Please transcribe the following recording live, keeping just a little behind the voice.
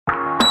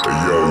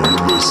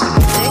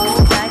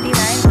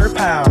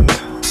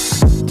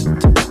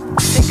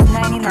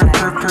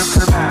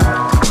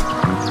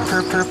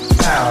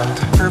pound.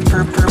 Per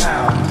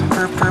pound.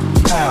 Per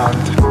pound.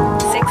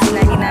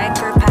 $6.99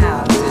 per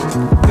pound.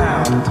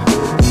 Pound.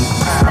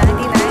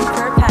 $99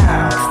 per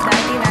pound.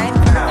 $99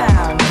 per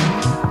pound.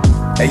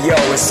 Hey yo,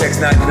 it's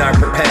 $6.99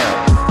 per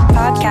pound.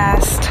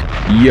 Podcast.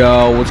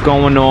 Yo, what's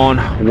going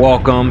on?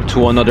 Welcome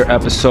to another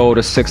episode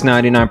of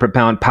 $6.99 per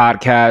pound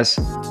podcast,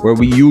 where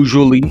we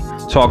usually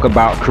talk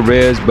about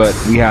careers, but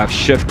we have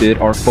shifted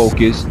our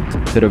focus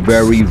to the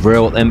very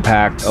real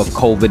impact of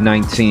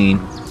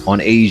COVID-19 on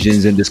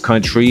Asians in this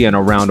country and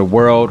around the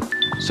world.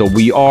 So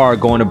we are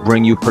going to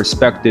bring you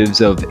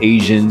perspectives of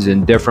Asians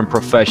in different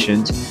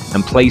professions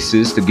and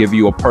places to give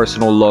you a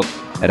personal look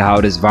at how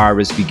this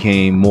virus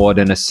became more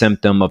than a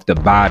symptom of the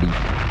body.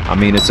 I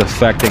mean, it's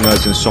affecting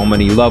us in so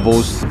many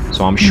levels,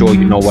 so I'm sure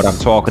you know what I'm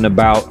talking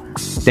about.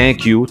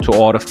 Thank you to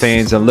all the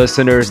fans and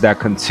listeners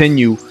that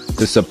continue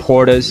to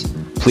support us.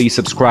 Please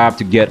subscribe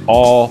to get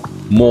all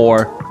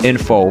more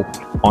info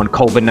on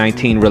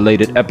COVID-19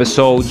 related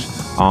episodes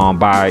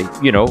by,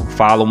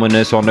 following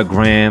us on the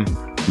gram,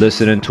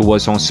 listening to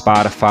us on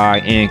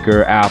Spotify,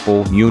 Anchor,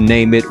 Apple, you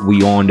name it,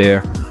 we on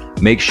there.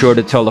 Make sure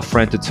to tell a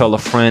friend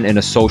in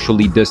a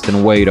socially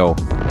distant way, though.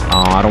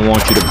 I don't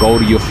want you to go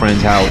to your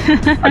friend's house.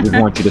 I just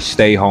want you to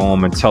stay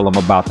home and tell them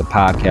about the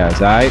podcast,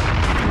 all right?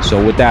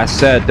 So with that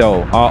said,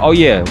 though,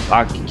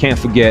 I can't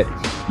forget,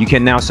 you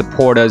can now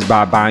support us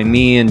by buying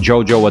me and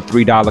JoJo a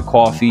 $3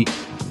 coffee,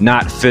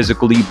 not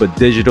physically, but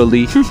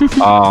digitally.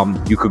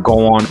 You could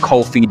go on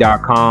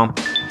Ko-fi.com,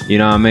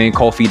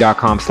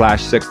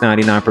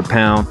 Ko-fi.com/$6.99 per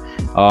pound.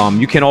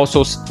 You can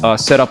also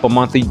set up a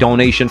monthly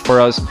donation for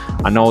us.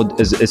 I know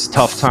it's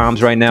tough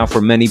times right now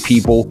for many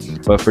people,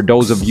 but for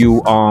those of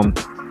you, that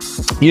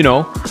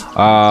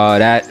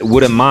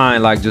wouldn't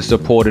mind just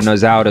supporting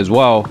us out as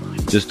well,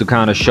 just to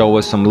kind of show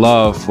us some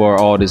love for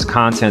all this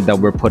content that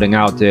we're putting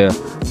out there.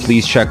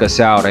 Please check us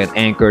out at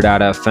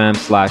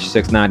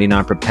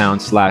anchor.fm/$6.99 per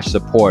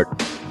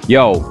pound/support.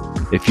 Yo,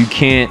 if you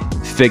can't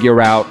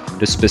figure out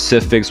the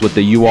specifics with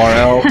the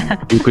URL,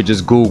 you could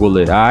just Google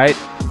it, all right?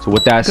 So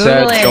with that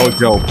said,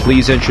 JoJo,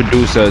 please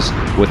introduce us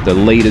with the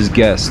latest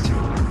guest.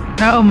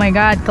 Oh my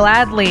God,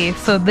 gladly.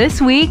 So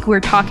this week we're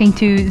talking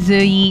to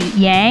Ziyi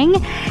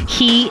Yang.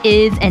 He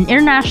is an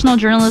international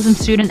journalism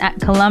student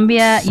at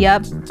Columbia.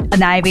 Yep,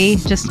 an Ivy.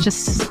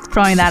 Just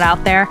throwing that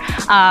out there.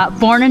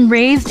 Born and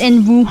raised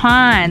in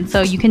Wuhan.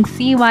 So you can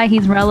see why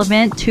he's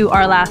relevant to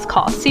our Last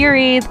Call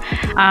series.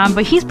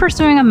 But he's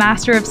pursuing a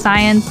Master of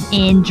Science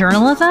in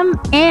Journalism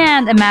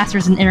and a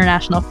Master's in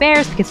International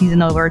Affairs because he's an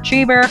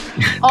overachiever.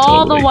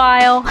 All the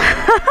while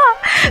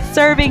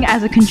serving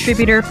as a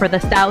contributor for the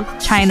South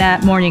China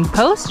Morning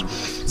Post.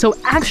 So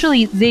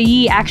actually,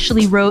 Ziyi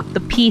actually wrote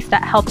the piece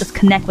that helped us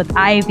connect with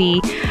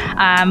Ivy,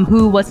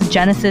 who was the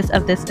genesis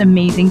of this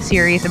amazing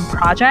series and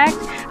project.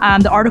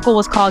 The article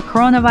was called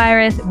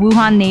Coronavirus,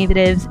 Wuhan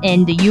Natives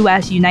in the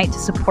U.S. Unite to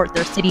Support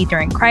Their City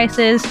During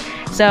Crisis.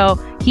 So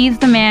he's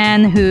the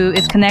man who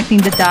is connecting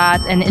the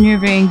dots and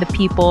interviewing the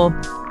people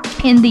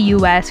in the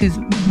U.S. who's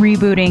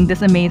rebooting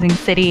this amazing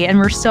city, and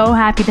we're so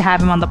happy to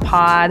have him on the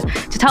pod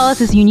to tell us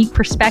his unique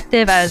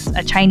perspective as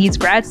a Chinese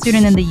grad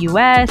student in the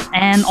U.S.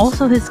 and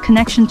also his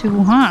connection to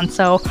Wuhan.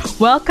 So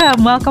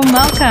welcome. Hi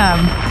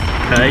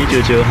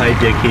Jojo, hi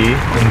Jackie,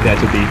 I'm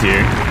glad to be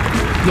here.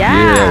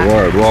 Yeah,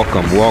 word,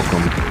 welcome.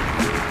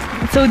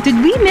 So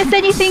did we miss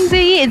anything,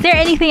 Ziyi? Is there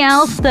anything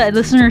else the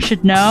listeners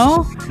should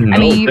know? No,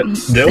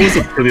 that was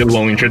a pretty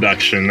long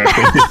introduction. I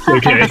think it's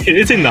okay.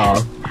 It's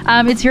enough.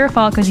 It's your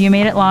fault because you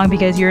made it long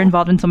because you're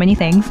involved in so many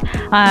things.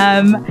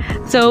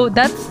 So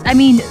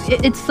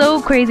it's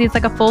so crazy. It's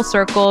like a full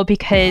circle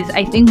because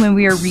I think when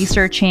we were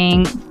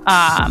researching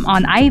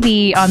on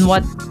Ivy, on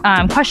what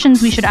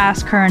questions we should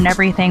ask her and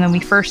everything when we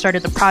first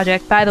started the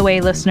project. By the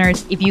way,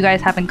 listeners, if you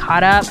guys haven't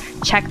caught up,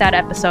 check that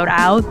episode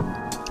out.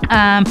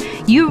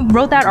 You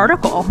wrote that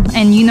article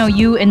and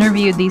you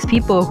interviewed these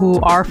people who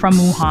are from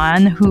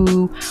Wuhan,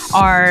 who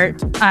are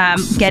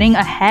getting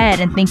ahead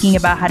and thinking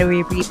about how do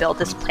we rebuild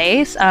this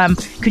place.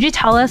 Could you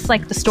tell us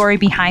the story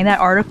behind that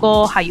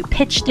article, how you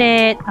pitched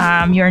it,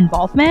 your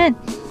involvement?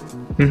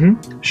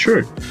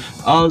 Sure.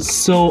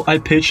 So I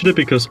pitched it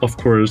because, of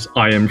course,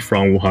 I am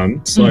from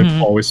Wuhan. So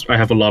I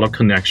have a lot of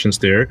connections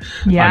there.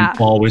 Yeah.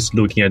 I'm always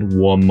looking at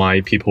what my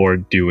people are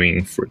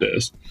doing for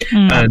this.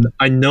 And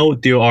I know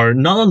there are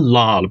not a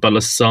lot, but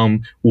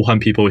some Wuhan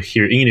people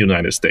here in the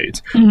United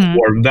States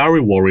who are very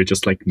worried,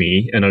 just like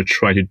me, and are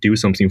trying to do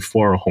something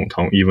for our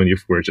hometown, even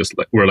if we're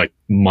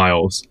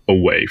miles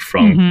away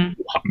from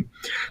Wuhan.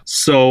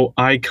 So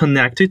I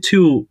connected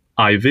to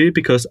Ivy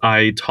because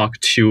I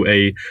talked to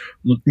a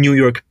New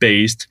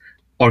York-based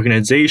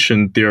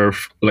organization. They're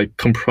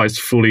comprised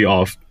fully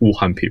of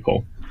Wuhan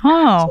people.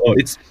 Oh.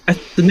 So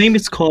the name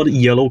is called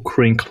Yellow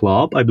Crane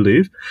Club, I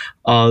believe.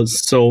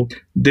 So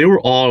they were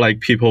all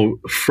people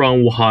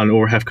from Wuhan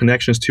or have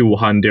connections to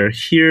Wuhan. They're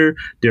here,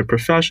 they're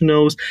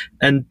professionals,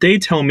 and they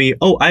tell me,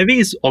 oh, Ivy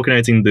is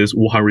organizing this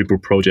Wuhan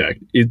Reboot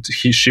project.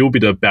 She will be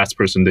the best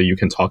person that you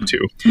can talk to.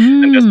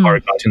 And that's how I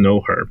got to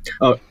know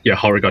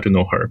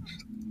her.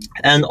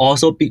 And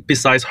also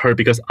besides her,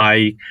 because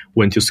I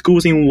went to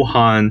schools in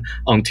Wuhan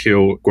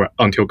until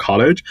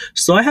college,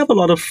 so I have a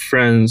lot of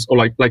friends or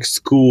like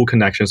school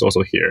connections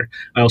also here.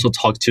 I also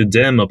talked to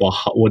them about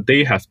what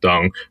they have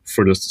done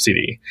for the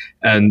city,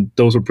 and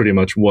those were pretty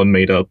much what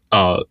made up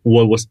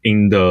what was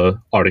in the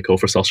article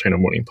for South China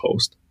Morning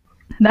Post.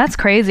 That's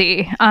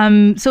crazy.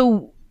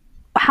 So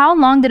how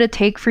long did it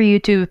take for you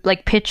to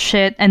like pitch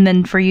it and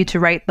then for you to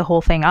write the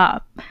whole thing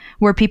up?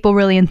 Were people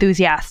really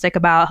enthusiastic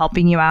about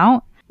helping you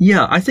out?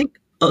 Yeah, I think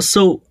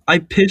so. I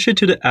pitched it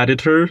to the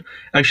editor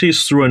actually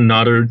through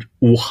another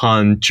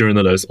Wuhan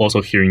journalist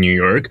also here in New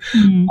York.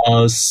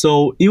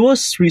 So it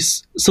was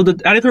so the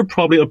editor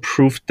probably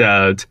approved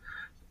that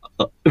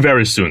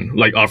very soon,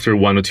 like after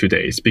 1 or 2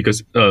 days,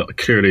 because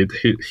clearly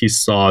he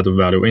saw the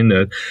value in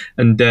it.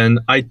 And then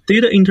I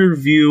did an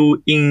interview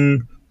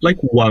in like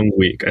 1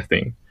 week, I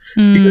think,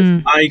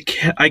 because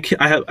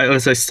I have,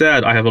 as I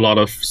said, I have a lot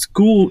of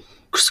school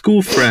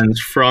friends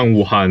from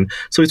Wuhan,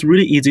 so it's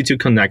really easy to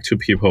connect to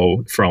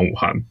people from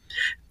Wuhan.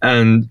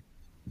 And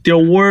there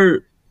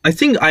were, I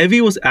think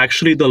Ivy was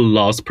actually the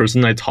last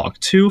person I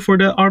talked to for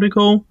that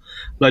article.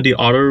 Like the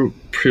other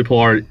people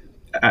are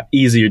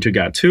easier to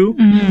get to.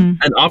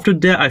 And after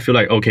that, I feel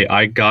like, okay,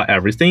 I got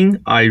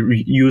everything. I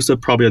used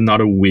probably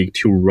another week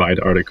to write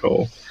the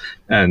article,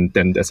 and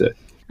then that's it.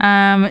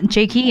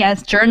 Jakey,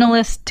 as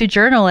journalist to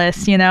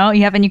journalist, you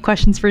have any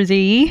questions for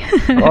Z?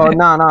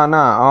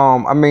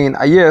 No. I mean,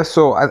 yeah.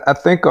 So I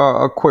think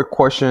a quick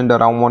question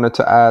that I wanted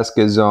to ask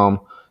is, a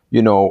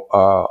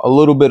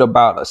little bit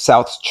about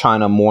South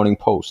China Morning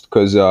Post,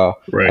 because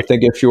Right. I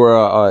think if you're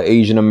a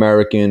Asian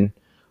American,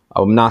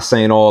 I'm not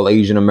saying all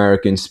Asian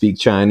Americans speak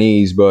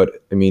Chinese,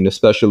 but I mean,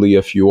 especially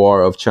if you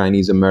are of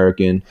Chinese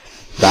American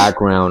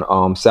background,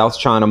 South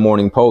China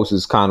Morning Post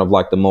is kind of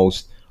like the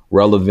most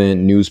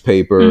relevant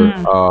newspaper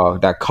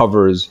that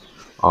covers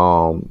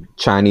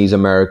Chinese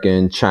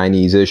American,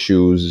 Chinese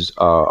issues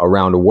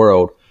around the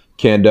world.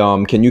 Can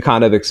you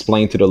kind of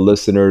explain to the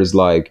listeners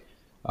like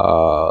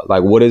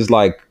what is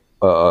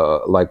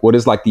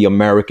the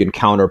American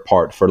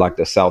counterpart for like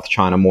the South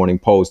China Morning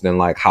Post, and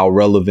like how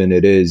relevant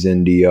it is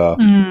in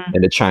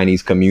the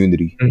Chinese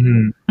community?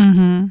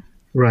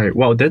 Right.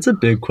 Wow, that's a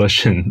big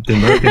question. The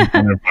American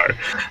counterpart.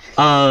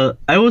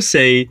 I would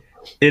say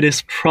it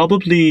is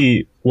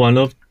probably one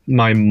of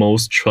my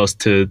most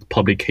trusted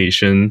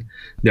publication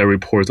that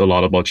reports a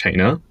lot about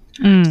China.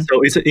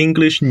 So it's an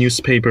English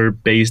newspaper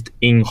based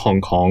in Hong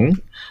Kong.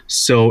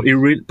 So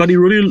but it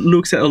really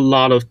looks at a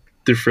lot of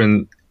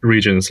different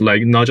regions,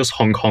 like not just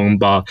Hong Kong,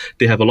 but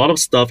they have a lot of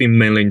stuff in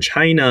mainland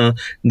China.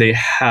 They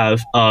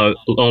have a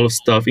lot of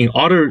stuff in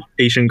other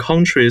Asian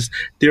countries.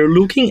 They're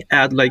looking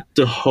at like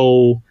the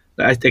whole,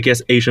 I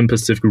guess, Asian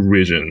Pacific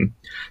region.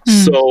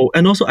 So,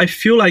 and also I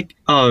feel like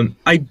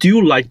I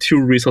do like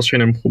to read South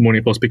China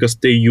Morning Post because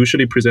they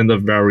usually present a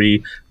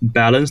very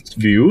balanced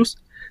views.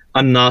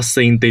 I'm not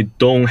saying they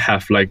don't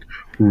have like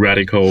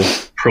radical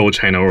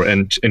pro-China or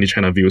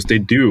anti-China views. They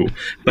do,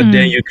 but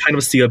then you kind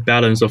of see a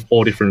balance of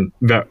all different,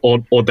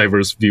 all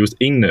diverse views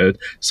in it.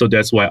 So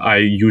that's why I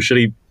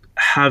usually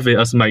have it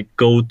as my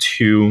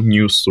go-to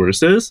news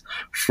sources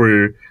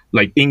for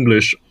like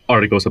English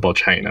articles about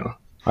China.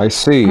 I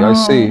see.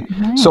 Nice.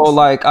 So,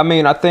 like, I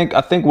mean, I think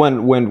when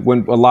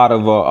a lot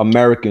of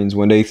Americans,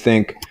 when they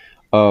think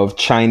of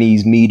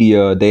Chinese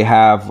media, they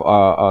have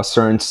a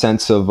certain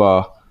sense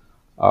of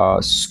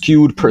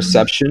skewed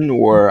perception,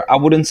 or I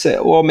wouldn't say,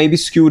 well, maybe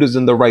skewed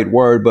isn't the right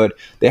word, but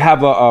they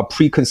have a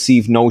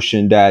preconceived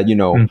notion that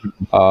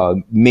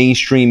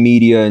mainstream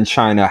media in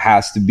China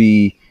has to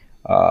be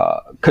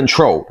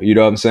controlled. You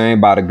know what I'm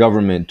saying, by the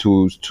government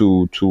to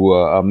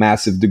a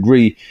massive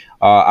degree.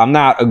 I'm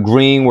not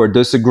agreeing or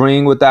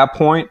disagreeing with that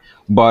point,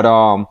 but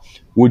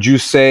would you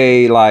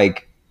say,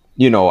 like,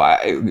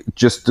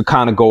 just to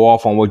kind of go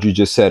off on what you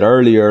just said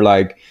earlier,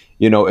 like,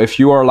 if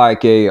you are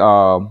like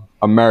a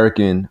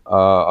American,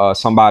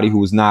 somebody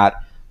who's not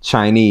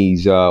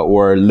Chinese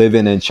or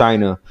living in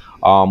China,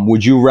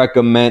 would you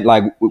recommend,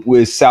 like,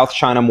 with South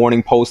China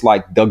Morning Post,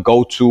 like the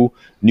go-to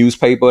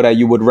newspaper that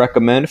you would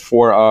recommend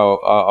for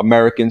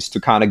Americans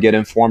to kind of get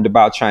informed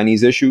about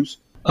Chinese issues?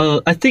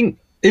 I think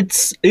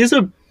it is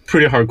a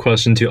pretty hard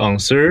question to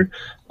answer.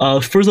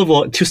 First of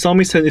all, to some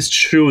extent, it's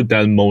true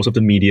that most of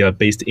the media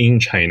based in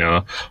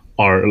China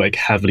are like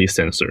heavily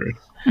censored.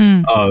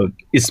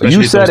 Especially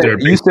you said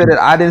it. You said it.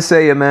 I didn't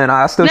say it, man.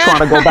 I'm still trying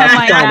to go back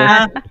to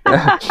China.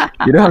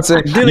 You know what I'm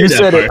saying? You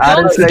said it. I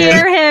didn't say it. Don't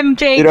scare him,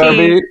 Jakey. You know what I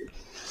mean?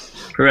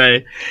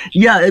 Right.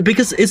 Yeah,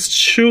 because it's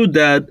true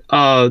that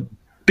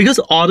because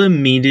other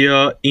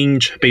media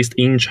based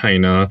in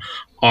China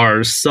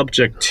are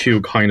subject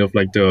to kind of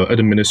like the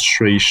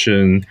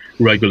administration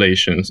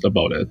regulations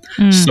about it.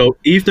 So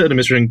if the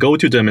administration go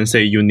to them and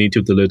say you need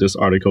to delete this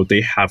article,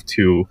 they have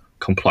to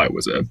comply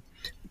with it.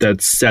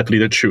 That's sadly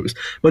the truth.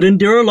 But then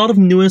there are a lot of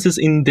nuances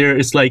in there.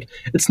 It's like,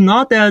 it's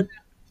not that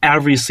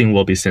everything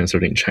will be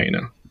censored in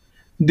China.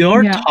 There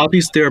are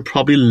topics that are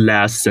probably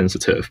less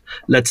sensitive.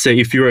 Let's say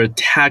if you're a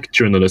tech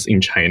journalist in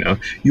China,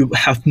 you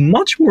have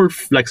much more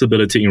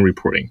flexibility in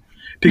reporting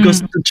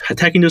because the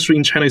tech industry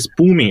in China is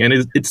booming, and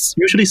it's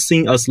usually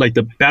seen as like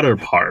the better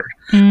part.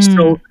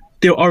 So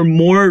there are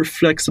more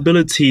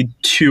flexibility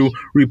to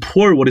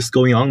report what is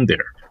going on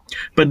there.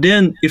 But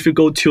then if you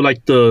go to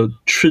like the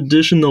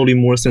traditionally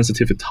more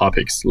sensitive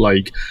topics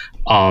like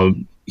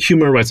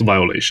human rights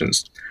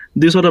violations,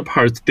 these are the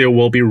parts there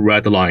will be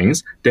red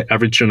lines that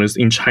every journalist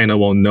in China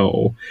will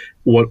know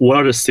what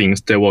are the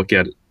things that will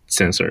get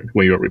censored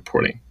when you're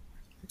reporting.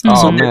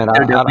 Oh man,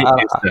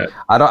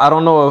 I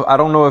don't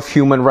know if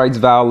human rights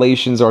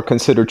violations are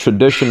considered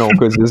traditional,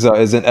 because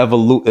is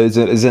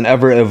an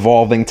ever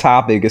evolving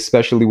topic,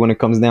 especially when it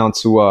comes down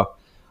to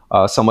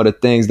some of the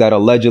things that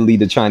allegedly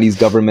the Chinese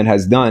government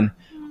has done.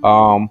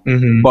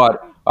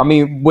 But I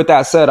mean, with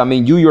that said, I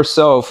mean, you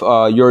yourself,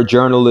 you're a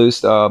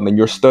journalist, and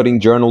you're studying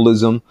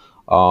journalism,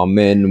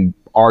 and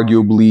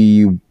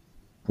arguably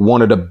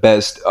one of the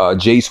best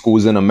J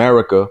schools in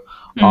America.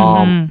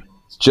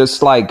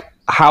 Just like,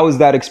 how has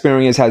that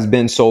experience has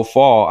been so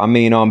far? I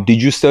mean,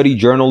 did you study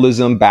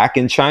journalism back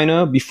in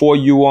China before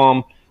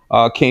you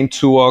came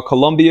to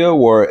Columbia,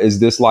 or is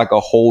this like a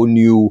whole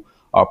new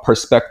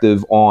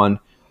perspective on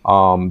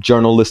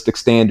journalistic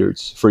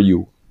standards for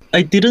you?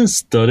 I didn't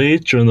study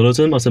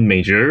journalism as a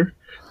major.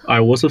 I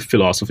was a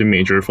philosophy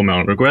major for my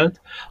undergrad.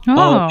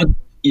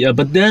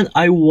 But then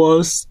I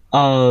was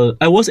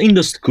in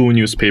the school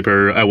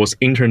newspaper. I was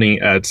interning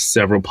at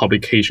several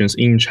publications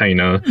in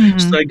China,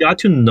 so I got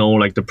to know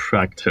like the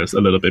practice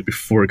a little bit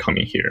before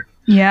coming here.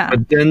 Yeah.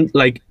 But then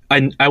like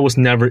I was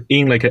never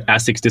in like an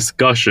ethics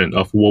discussion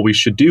of what we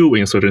should do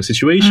in certain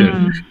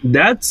situations.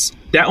 That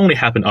only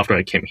happened after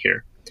I came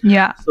here.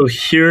 Yeah. So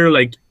here,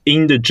 like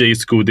in the J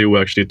school, they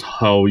will actually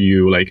tell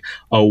you like,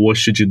 oh, what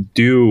should you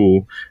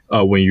do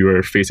when you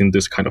are facing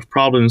this kind of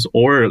problems,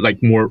 or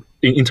like more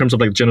in terms of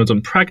like journalism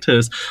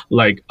practice,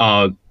 like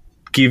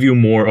give you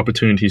more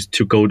opportunities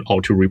to go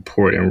out to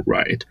report and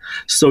write.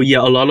 So yeah,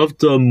 a lot of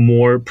the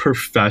more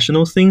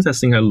professional things I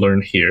think I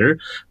learned here.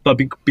 But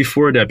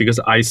before that, because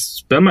I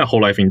spent my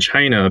whole life in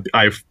China,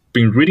 I've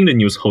been reading the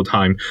news the whole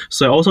time,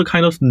 so I also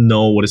kind of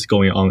know what is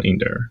going on in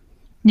there.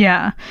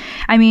 Yeah.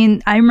 I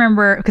mean, I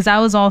remember, because I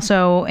was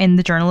also in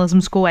the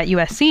journalism school at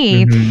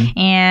USC,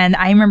 and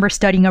I remember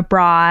studying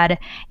abroad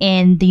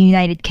in the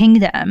United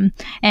Kingdom.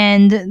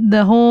 And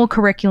the whole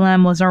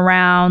curriculum was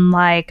around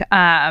like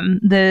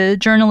the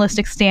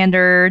journalistic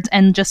standards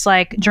and just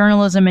like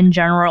journalism in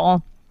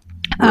general.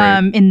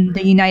 In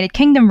the United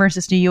Kingdom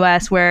versus the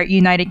US, where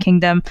United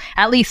Kingdom,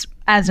 at least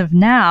as of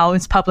now,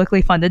 is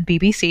publicly funded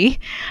BBC.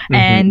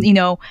 And, you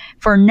know,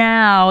 for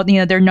now, you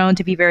know, they're known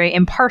to be very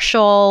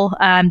impartial.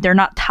 They're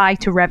not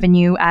tied to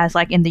revenue as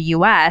like in the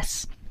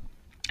US.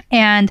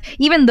 And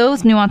even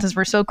those nuances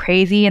were so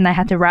crazy, and I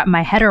had to wrap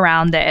my head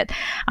around it.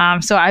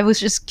 So I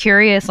was just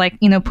curious, like,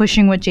 you know,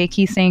 pushing what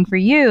Jakey's saying for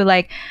you,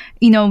 like,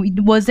 you know,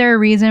 was there a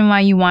reason why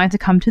you wanted to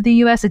come to the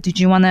US? Did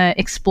you want to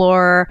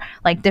explore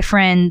like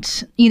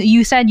different,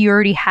 you said you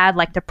already had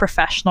like the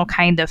professional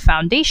kind of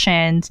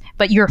foundations,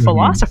 but you're a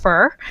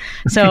philosopher.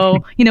 So,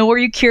 you know, were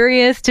you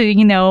curious to,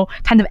 you know,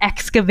 kind of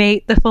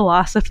excavate the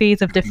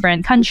philosophies of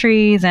different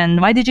countries?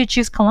 And why did you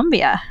choose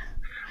Columbia?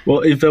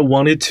 Well, if I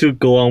wanted to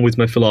go on with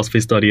my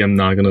philosophy study, I'm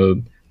not going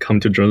to come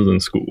to journalism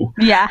school.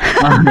 Yeah.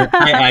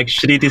 I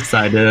actually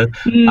decided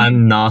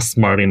I'm not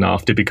smart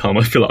enough to become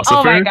a philosopher.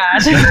 Oh my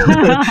gosh.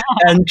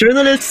 And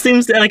journalist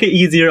seems like an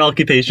easier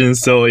occupation,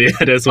 so yeah,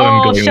 that's what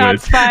I'm going with.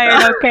 Shots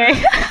fired.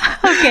 Okay.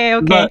 Okay.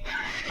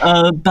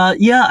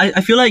 But yeah,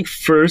 I feel like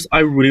first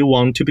I really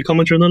want to become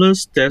a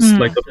journalist. That's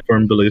like a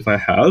firm belief I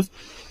have.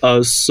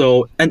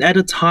 And at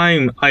the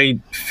time, I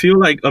feel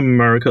like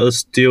America is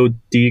still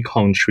the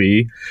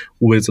country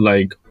with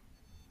like,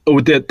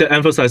 that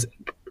emphasize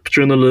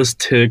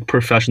journalistic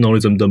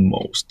professionalism the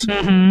most.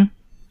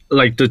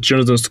 Like the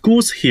journalism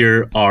schools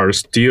here are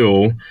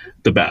still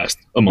the best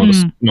among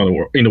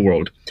in the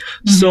world.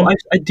 So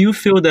I do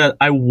feel that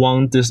I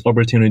want this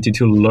opportunity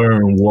to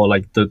learn what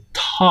like the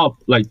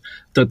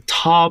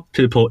top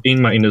people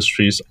in my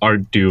industries are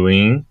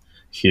doing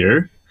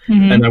here.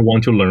 And I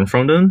want to learn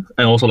from them.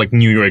 And also like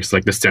New York's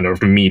like the center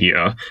of the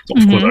media. So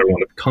of course I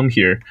want to come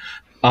here.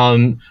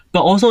 But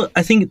also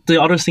I think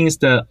the other thing is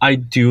that I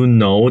do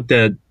know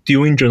that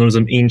doing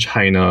journalism in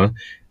China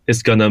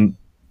is gonna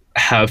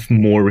have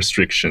more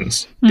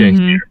restrictions than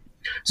here.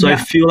 So I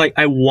feel like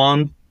I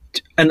want,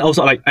 and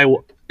also like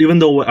even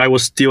though I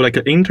was still like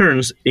an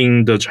intern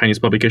in the Chinese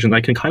publication,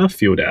 I can kind of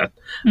feel that.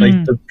 Like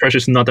the pressure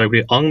is not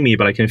directly on me,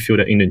 but I can feel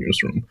that in the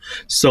newsroom.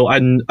 So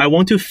I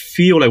want to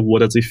feel like, what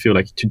does it feel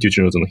like to do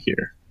journalism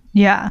here?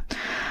 Yeah.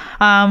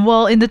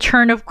 Well, in the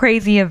turn of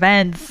crazy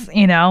events,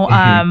 you know,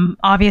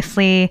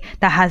 obviously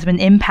that has been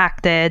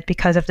impacted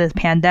because of this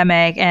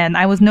pandemic. And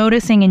I was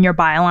noticing in your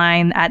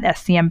byline at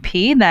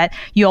SCMP that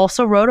you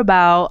also wrote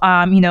about,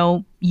 you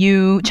know,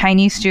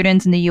 Chinese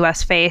students in the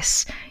U.S.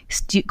 face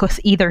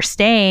either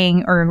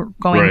staying or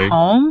going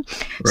home.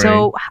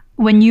 So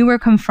when you were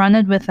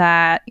confronted with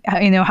that,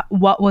 you know,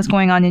 what was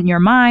going on in your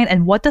mind,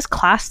 and what does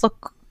class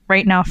look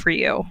right now for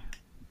you?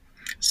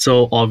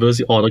 So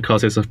obviously all the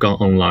classes have gone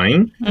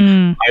online.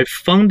 I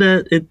found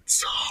that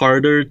it's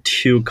harder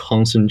to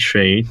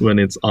concentrate when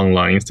it's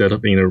online instead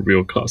of in a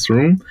real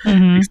classroom.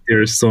 Because there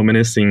are so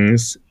many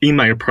things in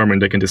my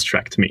apartment that can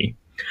distract me.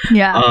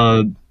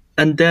 Yeah.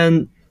 And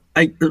then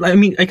I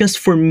mean, I guess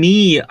for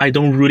me, I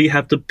don't really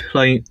have the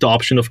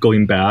option of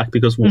going back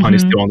because Wuhan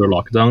is still under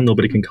lockdown.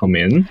 Nobody can come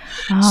in.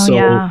 Oh, So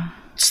yeah.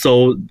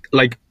 so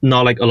like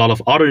not like a lot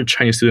of other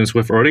Chinese students who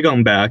have already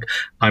gone back,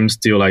 I'm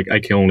still like I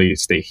can only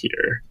stay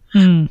here.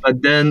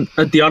 But then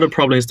the other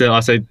problem is that,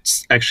 as I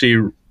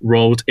actually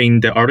wrote in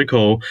the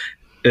article,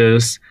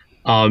 is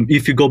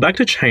if you go back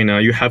to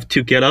China, you have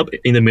to get up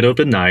in the middle of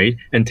the night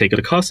and take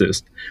the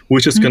classes,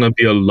 which is gonna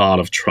be a lot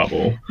of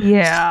trouble.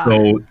 Yeah.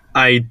 So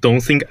I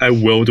don't think I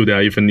will do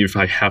that even if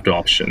I have the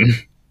option.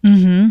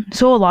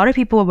 So a lot of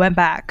people went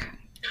back.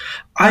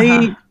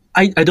 I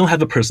don't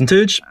have a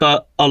percentage,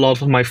 but a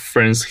lot of my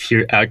friends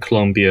here at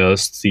Columbia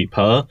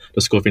SIPA,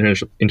 the School of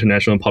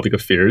International Public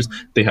Affairs,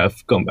 they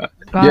have gone back.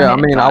 Yeah, I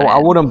mean, I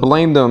wouldn't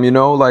blame them, you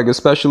know, like,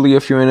 especially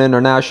if you're an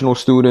international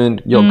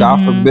student, yo,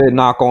 God forbid,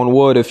 knock on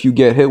wood, if you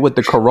get hit with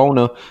the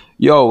corona,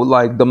 yo,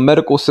 like, the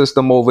medical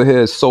system over here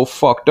is so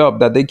fucked up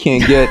that they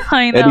can't get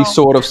I know. any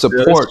sort of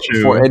support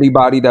true. for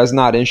anybody that's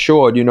not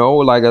insured, you know,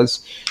 like,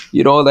 as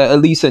you know, that at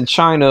least in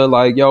China,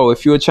 like, yo,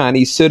 if you're a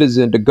Chinese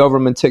citizen, the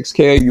government takes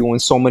care of you on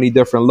so many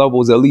different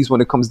levels, at least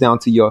when it comes down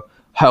to your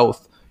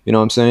health, you know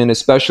what I'm saying?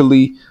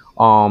 Especially,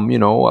 you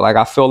know, like,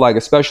 I feel like,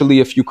 especially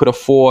if you could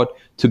afford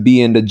to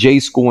be in the J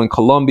school in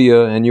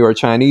Columbia and you're a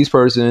Chinese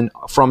person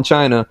from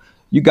China,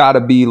 you got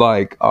to be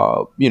like,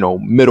 you know,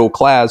 middle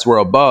class or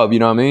above, you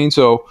know what I mean?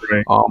 So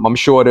Right. I'm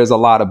sure there's a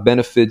lot of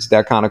benefits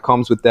that kind of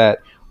comes with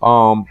that.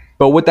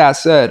 But with that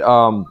said,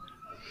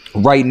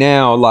 right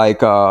now,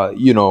 like,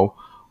 you know,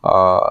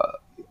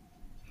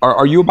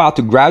 are you about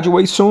to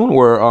graduate soon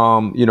or,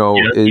 you know,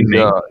 Yeah, in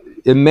May.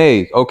 in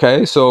May?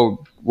 Okay.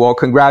 So, well,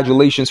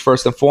 congratulations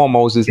first and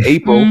foremost is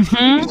April.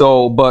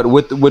 So, but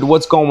with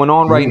what's going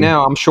on right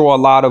now, I'm sure a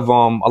lot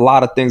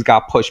of things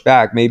got pushed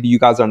back. Maybe you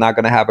guys are not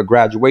going to have a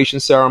graduation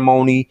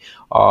ceremony.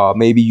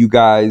 Maybe you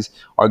guys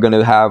are going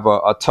to have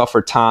a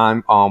tougher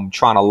time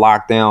trying to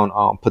lock down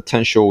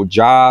potential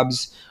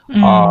jobs.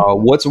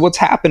 What's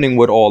happening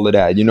with all of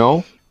that, you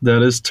know?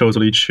 That is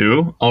totally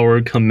true.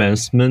 Our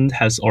commencement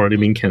has already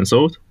been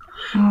cancelled.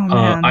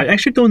 I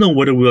actually don't know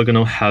whether we are going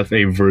to have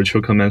a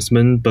virtual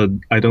commencement, but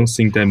I don't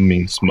think that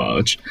means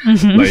much.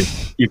 Like,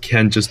 you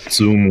can't just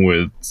Zoom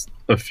with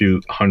a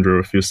few hundred or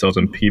a few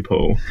thousand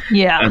people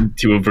and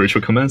do a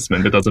virtual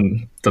commencement. That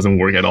doesn't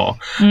work at all.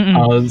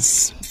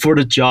 For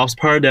the jobs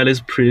part, that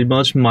is pretty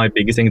much my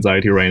biggest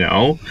anxiety right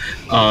now.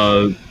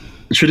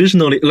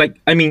 Traditionally, like,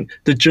 I mean,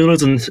 the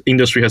journalism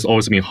industry has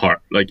always been hard.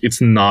 Like,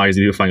 it's not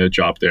easy to find a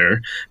job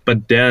there.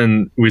 But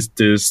then with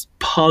this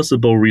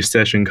possible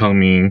recession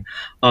coming,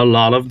 a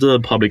lot of the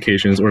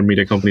publications or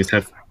media companies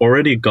have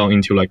already gone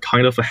into like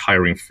kind of a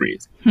hiring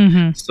freeze.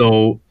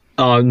 So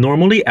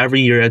normally every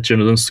year at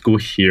journalism school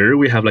here,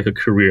 we have like a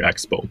career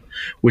expo,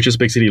 which is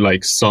basically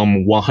like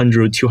some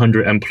 100,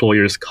 200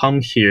 employers come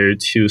here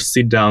to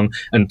sit down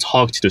and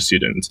talk to the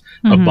students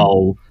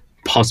about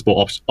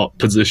possible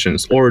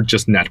positions or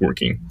just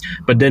networking.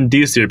 But then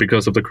this year,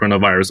 because of the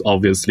coronavirus,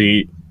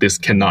 obviously this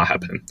cannot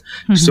happen.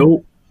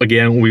 So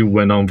again, we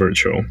went on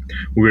virtual.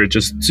 We're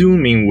just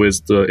Zooming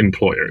with the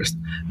employers.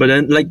 But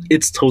then, like,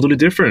 it's totally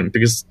different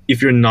because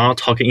if you're not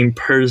talking in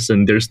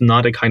person, there's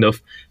not a kind of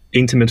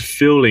intimate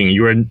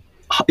feeling.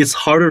 It's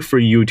harder for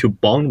you to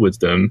bond with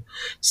them.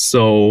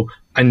 So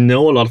I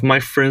know a lot of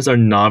my friends are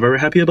not very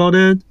happy about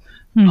it.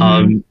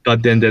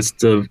 But then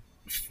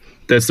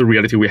that's the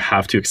reality we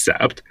have to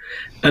accept.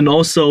 And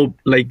also,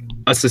 like,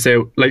 as I say,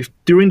 like,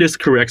 during this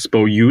career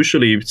expo,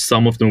 usually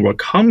some of them will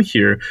come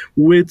here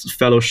with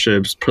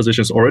fellowships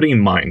positions already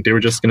in mind. They were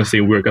just going to say,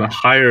 we're going to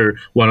hire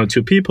 1 or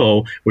 2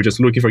 people. We're just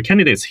looking for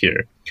candidates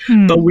here.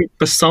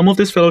 But some of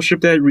this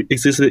fellowship that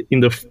existed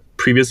in the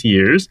previous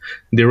years,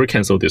 they were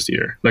canceled this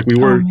year. Like, we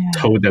were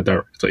told that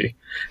directly.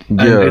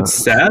 And it's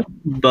sad,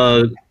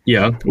 but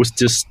yeah, we're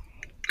just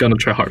going to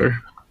try harder.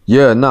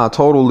 Yeah, nah,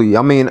 totally.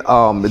 I mean,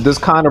 this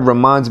kind of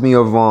reminds me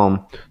of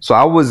so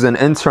I was an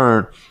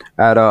intern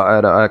at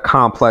a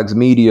Complex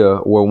Media,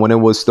 or when it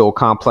was still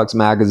Complex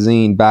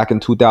Magazine, back in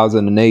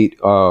 2008,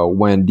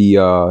 when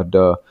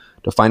the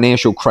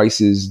financial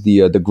crisis,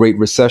 the Great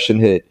Recession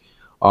hit.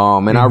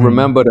 And I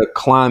remember the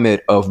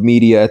climate of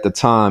media at the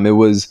time. It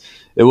was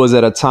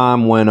at a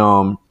time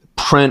when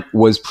print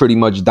was pretty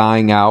much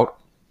dying out,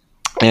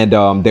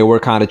 and they were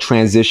kind of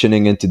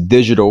transitioning into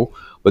digital.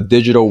 But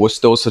digital was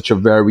still such a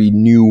very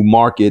new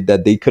market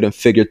that they couldn't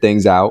figure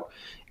things out.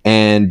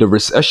 And the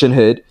recession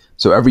hit.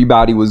 So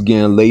everybody was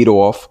getting laid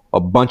off.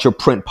 A bunch of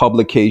print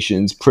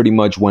publications pretty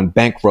much went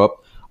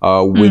bankrupt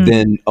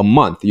within a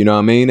month. You know what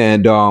I mean?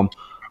 And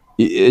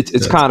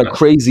it's kind of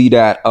crazy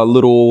that a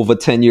little over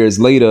 10 years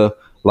later,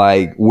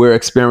 like, we're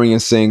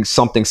experiencing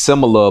something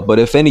similar, but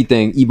if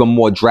anything, even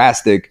more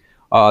drastic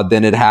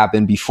than it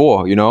happened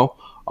before, you know?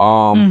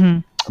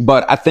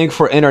 But I think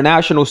for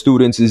international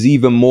students is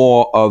even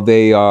more of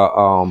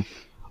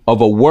of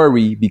a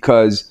worry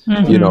because,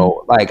 you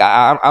know, like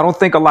I don't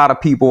think a lot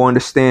of people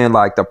understand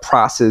like the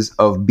process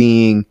of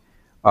becoming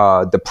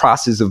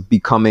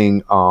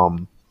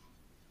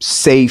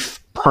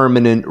safe,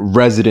 permanent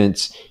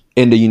residents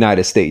in the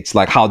United States,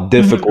 like how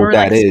difficult Or,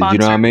 that like, is. You know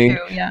what I mean?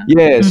 sponsored too,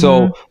 yeah.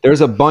 So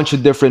there's a bunch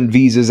of different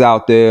visas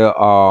out there.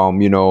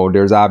 You know,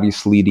 there's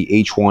obviously the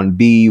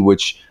H-1B,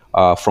 which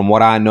from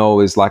what I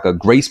know is like a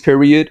grace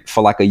period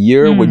for like a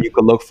year when you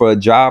could look for a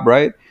job,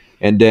 right?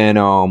 And then,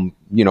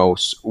 you know,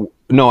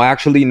 no,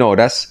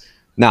 that's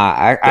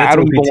I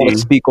don't even want to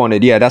speak on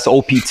it. Yeah, that's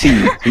OPT. So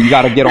you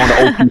got to get on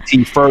the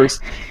OPT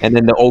first, and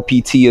then the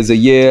OPT is a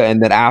year,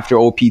 and then after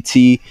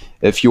OPT,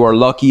 if you are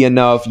lucky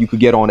enough, you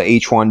could get on the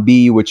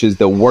H-1B, which is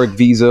the work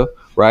visa,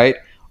 right?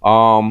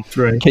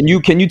 Right. Can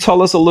you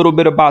tell us a little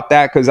bit about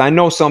that? Because I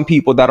know some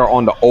people that are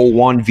on the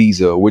O-1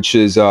 visa, which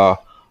is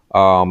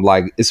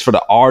like it's for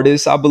the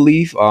artists, I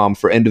believe,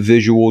 for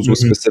individuals with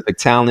specific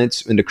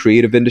talents in the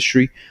creative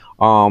industry.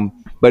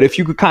 But if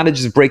you could kind of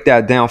just break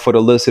that down for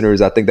the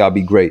listeners, I think that'd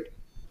be great.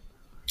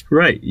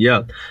 Right.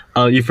 Yeah.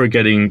 If we're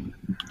getting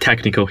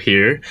technical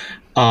here,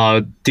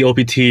 the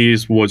OPT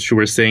is what you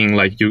were saying,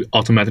 like you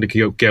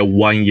automatically get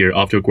 1 year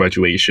after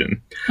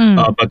graduation.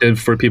 But then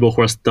for people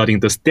who are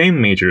studying the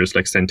STEM majors,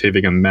 like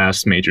scientific and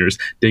math majors,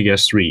 they get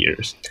 3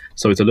 years.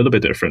 So it's a little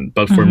bit different.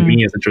 But for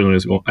me as a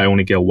journalist, I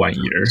only get 1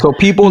 year. So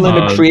people in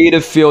the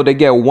creative field, they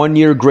get 1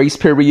 year grace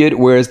period,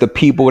 whereas the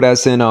people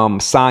that's in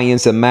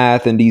science and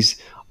math and these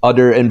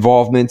other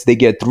involvements, they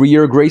get 3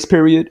 year grace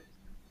period.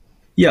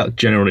 Yeah,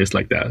 generally it's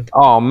like that.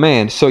 Oh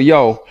man, so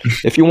yo,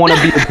 if you want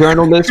to be a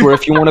journalist or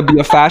if you want to be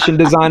a fashion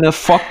designer,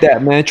 fuck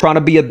that, man. Trying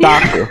to be a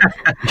doctor.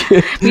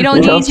 We don't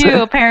need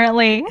you,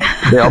 apparently.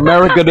 Yeah,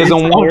 America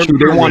doesn't want you.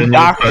 They want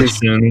doctors.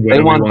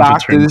 They want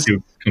doctors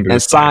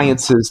and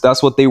scientists.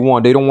 That's what they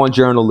want. They don't want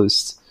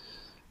journalists.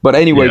 But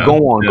anyway, go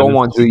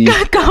on, Z.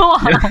 Go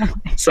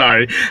on.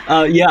 Sorry.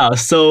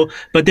 So,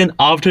 but then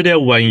after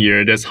that 1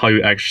 year, that's how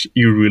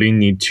you really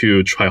need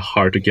to try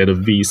hard to get a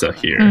visa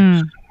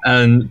here.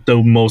 And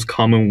the most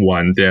common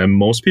one that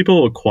most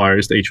people acquire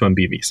is the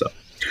H-1B visa.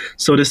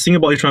 So the thing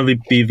about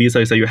H-1B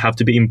visa is that you have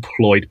to be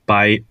employed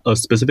by a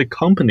specific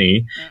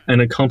company, and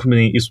a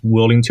company is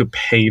willing to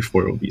pay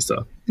for your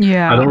visa.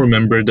 Yeah. I don't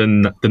remember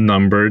the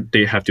number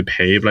they have to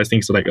pay, but I think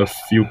it's like a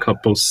few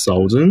couple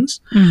thousands.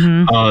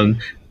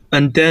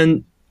 And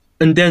then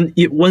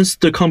once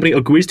the company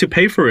agrees to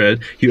pay for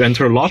it, you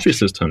enter a lottery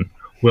system.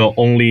 Well,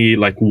 only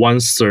like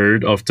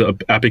 1/3 of the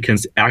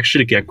applicants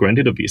actually get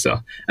granted a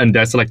visa, and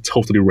that's like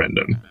totally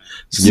random.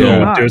 So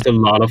there's a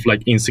lot of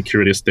like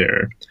insecurities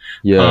there.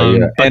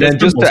 And then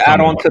just to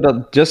add on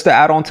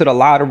to the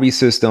lottery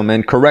system,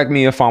 and correct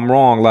me if I'm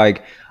wrong,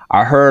 like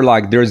I heard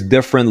like there's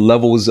different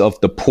levels of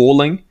the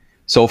polling.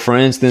 So for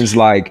instance,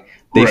 like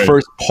they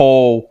first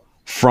poll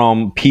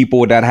from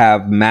people that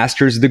have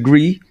master's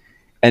degree,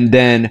 and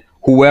then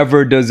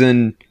whoever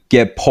doesn't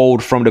get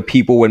polled from the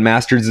people with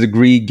master's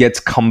degree gets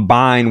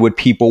combined with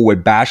people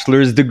with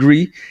bachelor's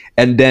degree,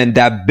 and then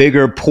that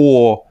bigger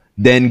pool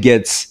then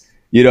gets,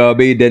 you know what I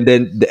mean,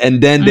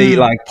 then they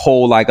like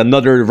poll like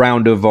another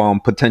round of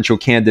potential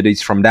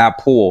candidates from that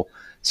pool.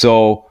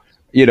 So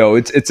you know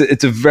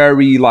it's a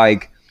very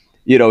like,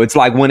 you know, it's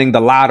like winning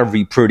the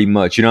lottery pretty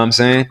much, you know what I'm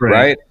saying,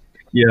 right?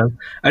 Yeah,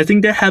 I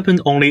think that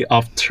happened only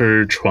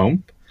after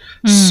Trump.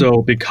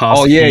 So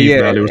because he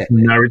values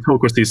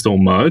meritocracy so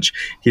much,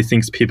 he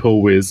thinks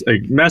people with a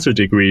master's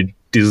degree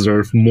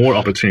deserve more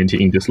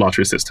opportunity in this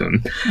lottery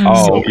system.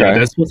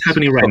 That's what's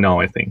happening right now,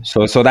 I think.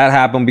 So that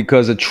happened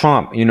because of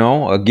Trump, you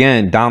know?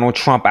 Again, Donald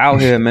Trump out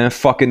here, man,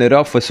 fucking it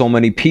up for so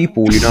many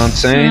people, you know what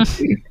I'm saying?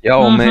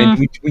 Yo, man,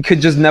 we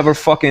could just never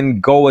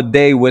fucking go a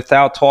day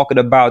without talking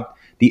about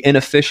the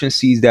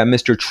inefficiencies that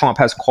Mr. Trump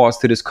has caused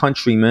to this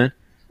country, man.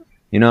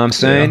 You know what I'm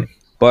saying?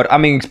 But I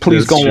mean,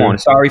 please go on.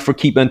 Sorry for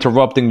keep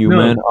interrupting you,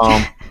 man.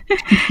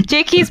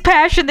 Jakey's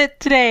passionate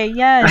today.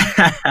 Yes.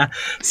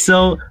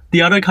 So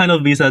the other kind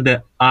of visa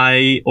that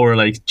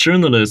like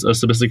journalists are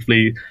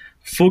specifically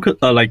focus,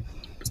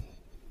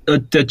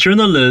 the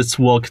journalists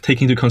will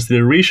take into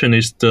consideration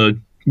is the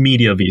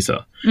media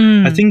visa.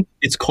 I think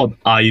it's called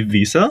I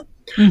visa.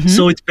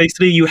 So it's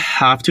basically you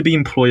have to be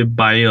employed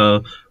by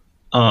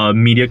a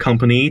media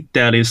company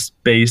that is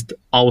based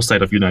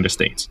outside of United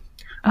States.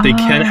 They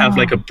can have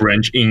like a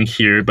branch in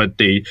here, but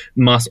they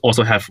must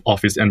also have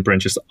office and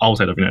branches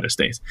outside of the United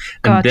States.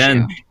 And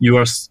then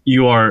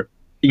you are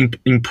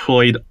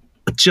employed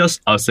just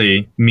as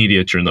a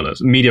media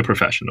journalist, media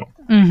professional.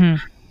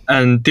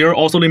 And there are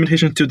also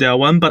limitations to that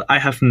one, but I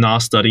have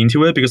not studied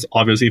into it because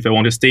obviously if I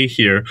want to stay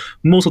here,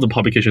 most of the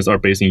publications are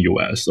based in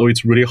US. So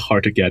it's really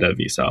hard to get a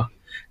visa.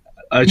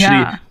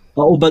 Actually,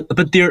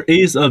 but there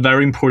is a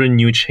very important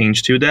new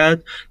change to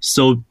that.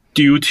 So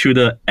due to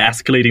the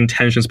escalating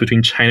tensions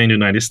between China and the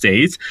United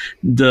States,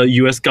 the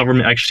US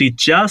government actually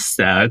just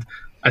said,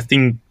 I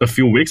think a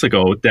few weeks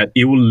ago, that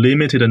it will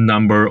limit the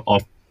number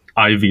of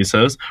I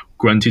visas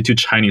granted to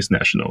Chinese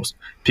nationals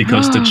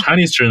because the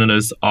Chinese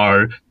journalists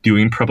are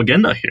doing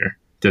propaganda here.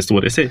 That's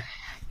what they say.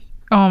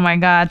 Oh my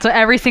God. So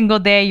every single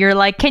day you're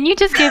like, can you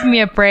just give me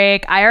a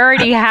break? I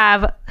already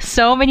have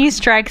so many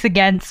strikes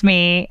against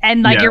me.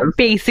 And like, Yes. you're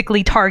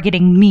basically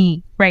targeting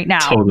me right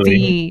now.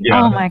 Totally.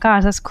 Yeah. Oh my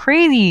gosh, that's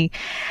crazy.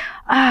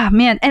 Ah,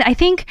 man. And I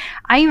think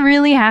I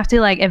really have to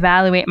like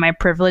evaluate my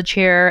privilege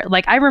here.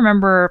 Like, I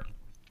remember,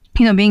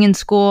 being in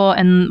school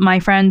and my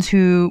friends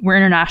who were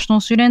international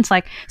students,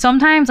 like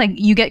sometimes like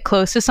you get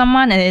close to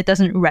someone and it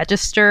doesn't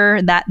register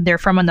that they're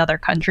from another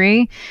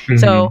country.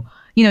 So,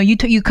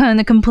 you kind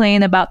of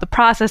complain about the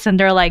process and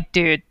they're like,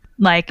 dude,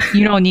 like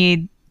you don't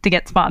need to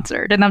get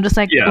sponsored. And I'm just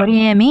like, Yeah. what do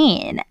you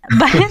mean?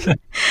 But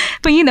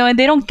and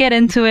they don't get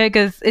into it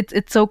because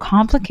it's so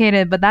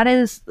complicated. But that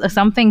is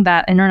something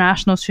that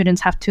international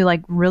students have to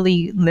like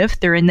really live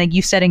through. And like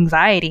you said,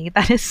 anxiety,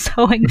 that is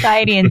so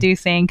anxiety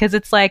inducing because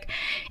it's like,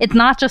 it's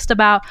not just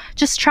about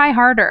just try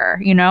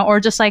harder, or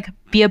just like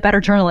be a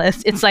better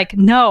journalist. It's like,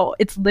 no,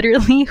 it's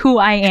literally who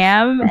I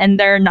am and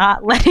they're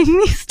not letting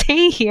me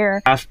stay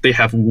here. They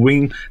have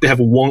won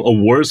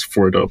awards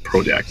for the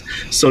project,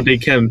 so they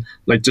can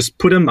like just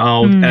put them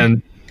out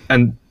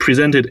and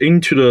present it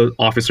into the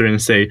officer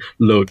and say,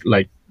 look,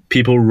 like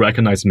people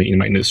recognize me in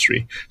my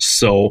industry,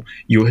 so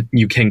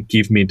you can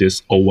give me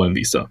this O1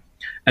 visa.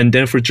 And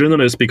then for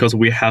journalists, because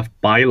we have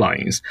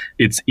bylines,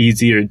 it's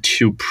easier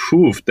to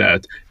prove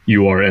that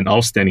you are an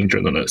outstanding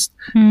journalist.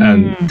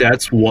 And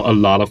that's what a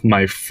lot of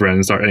my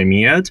friends are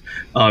aiming at,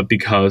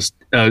 because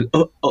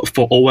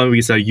for O1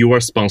 visa, you are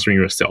sponsoring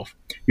yourself.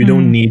 You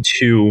don't need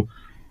to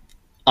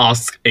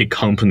ask a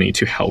company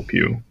to help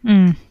you.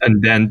 And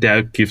then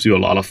that gives you a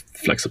lot of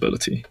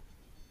flexibility.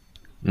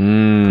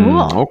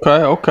 Cool.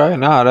 Okay.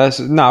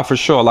 Nah, for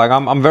sure. Like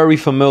I'm very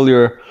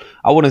familiar.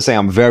 I wouldn't say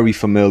I'm very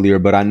familiar,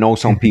 but I know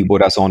some people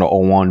that's on the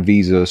O1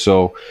 visa.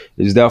 So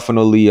it's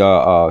definitely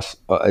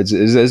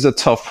it's a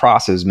tough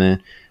process,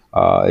 man.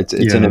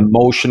 It's an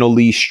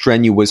emotionally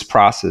strenuous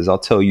process. I'll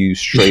tell you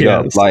straight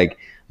up. Like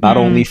not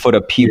only for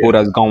the people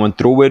that's going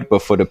through it,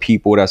 but for the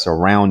people that's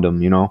around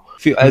them.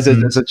 As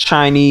a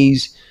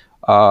Chinese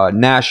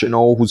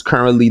national who's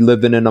currently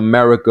living in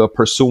America,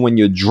 pursuing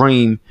your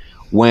dream,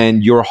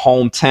 when your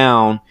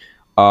hometown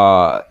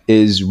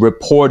is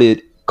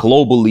reported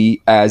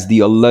globally as the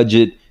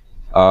alleged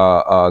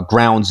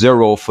ground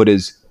zero for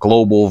this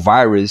global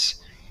virus,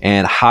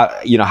 and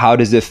how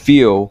does it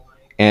feel,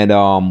 and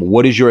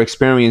what is your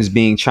experience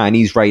being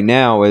Chinese right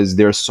now, as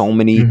there's so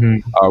many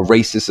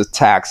racist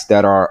attacks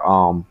that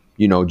are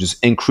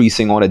just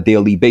increasing on a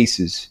daily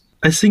basis?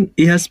 I think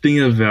it has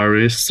been a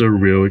very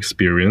surreal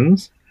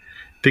experience,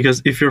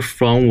 because if you're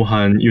from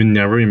Wuhan, you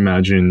never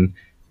imagine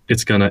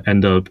it's gonna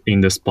end up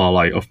in the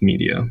spotlight of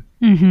media.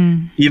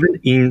 Even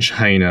in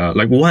China,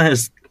 like Wuhan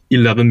has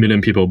 11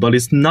 million people, but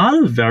it's not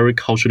a very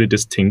culturally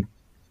distinct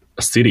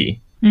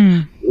city.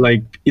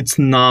 Like it's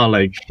not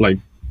like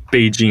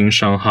Beijing,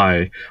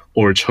 Shanghai,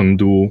 or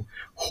Chengdu,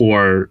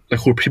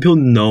 who people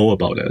know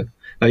about it.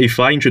 Like if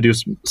I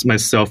introduce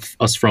myself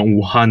as from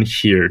Wuhan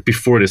here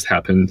before this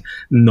happened,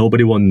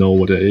 nobody will know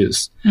what it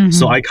is.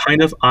 So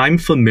I'm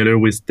familiar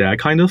with that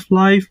kind of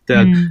life,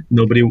 that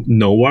nobody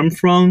know where I'm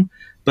from.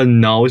 But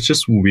now it's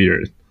just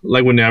weird.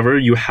 Like whenever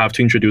you have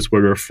to introduce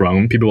where you're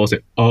from, people will say,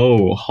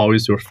 oh, how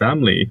is your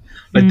family?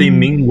 Like they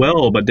mean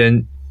well, but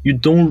then you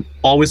don't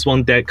always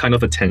want that kind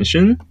of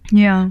attention.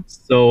 Yeah.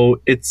 So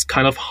it's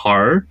kind of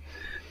hard.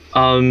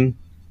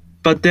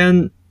 But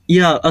then,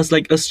 yeah, I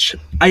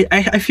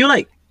feel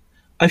like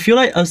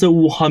as a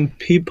Wuhan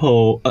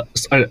people,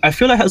 I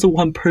feel like as a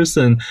Wuhan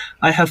person,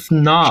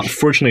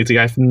 fortunately,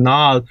 I've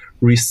not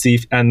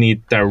received any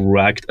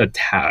direct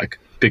attack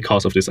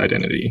because of this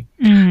identity.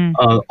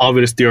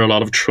 Obviously, there are a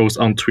lot of trolls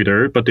on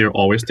Twitter, but they're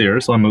always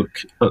there, so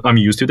I'm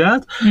used to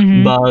that.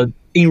 But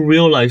in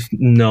real life,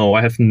 no,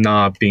 I have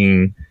not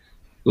been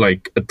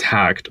like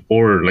attacked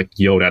or like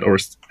yelled at or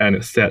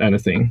said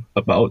anything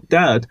about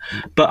that.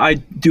 But I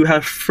do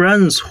have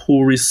friends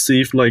who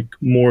receive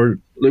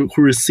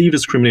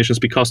discriminations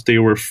because they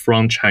were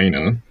from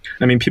China.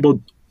 I mean,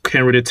 people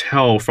can't really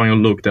tell from your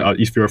look that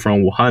if you're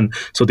from Wuhan,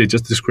 so they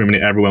just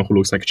discriminate everyone who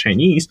looks like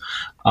Chinese.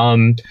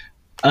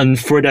 And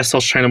for that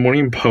South China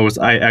Morning Post,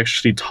 I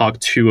actually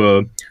talked to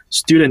a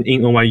student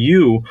in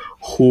NYU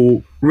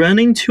who ran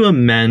into a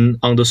man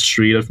on the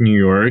street of New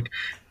York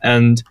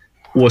and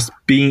was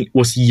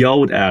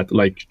yelled at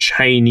like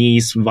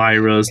Chinese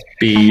virus,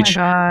 bitch,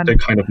 that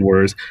kind of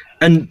words.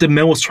 And the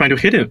man was trying to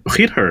hit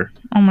her.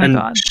 Oh my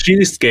God. She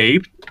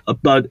escaped,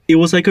 but it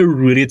was like a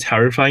really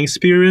terrifying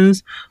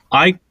experience.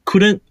 I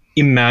couldn't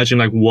imagine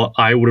like what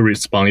I would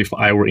respond if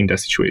I were in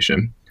that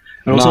situation.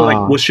 And also,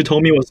 like, what she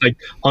told me was, like,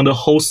 on the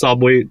whole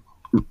subway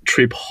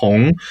trip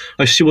home,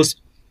 like, she was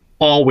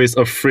always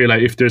afraid,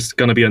 like, if there's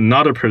gonna be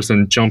another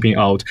person jumping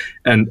out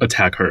and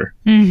attack her.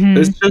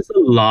 It's just a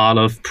lot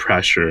of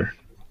pressure.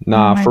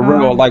 For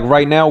real. Like,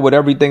 right now, with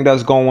everything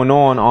that's going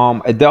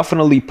on, it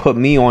definitely put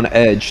me on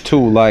edge,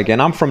 too. Like,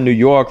 and I'm from New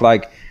York,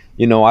 like,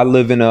 I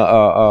live in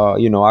I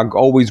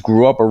always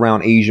grew up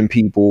around Asian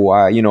people.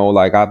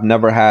 I've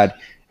never had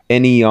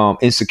any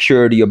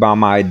insecurity about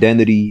my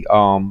identity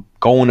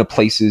going to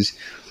places,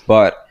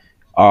 but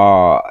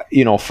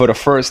for the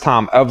first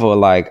time ever,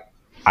 like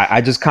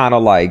I just kind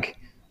of like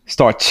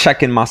start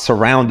checking my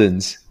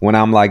surroundings when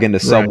I'm like in the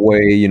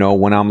subway,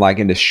 when I'm like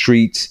in the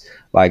streets.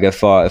 Like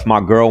if my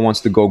girl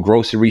wants to go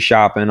grocery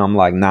shopping, I'm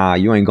like, nah,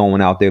 you ain't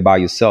going out there by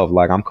yourself.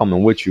 Like I'm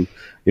coming with you.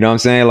 You know what I'm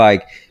saying?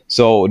 Like,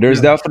 so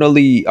there's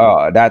definitely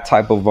that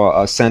type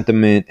of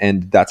sentiment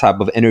and that type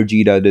of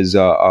energy that is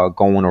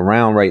going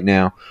around right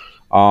now.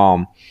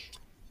 I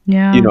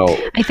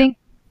think.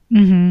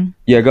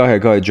 Yeah, go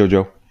ahead,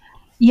 Jojo.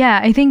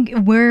 Yeah, I think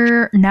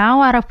we're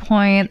now at a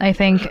point, I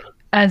think,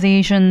 as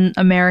Asian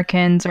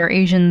Americans or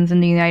Asians in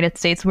the United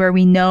States, where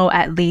we know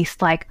at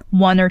least like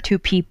one or two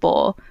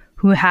people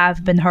who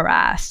have been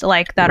harassed,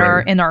 like that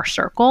are in our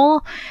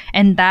circle.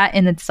 And that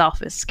in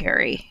itself is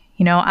scary.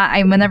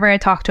 I whenever I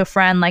talk to a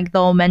friend, like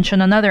they'll mention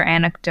another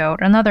anecdote,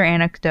 and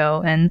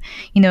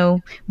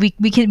we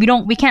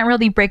can't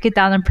really break it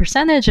down in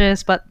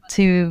percentages, but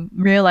to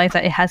realize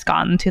that it has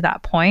gotten to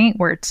that point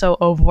where it's so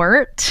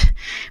overt.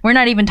 We're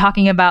not even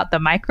talking about the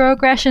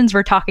microaggressions.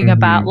 We're talking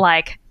about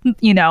like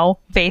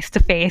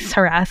face-to-face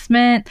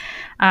harassment.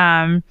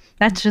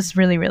 That's just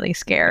really, really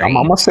scary. I'm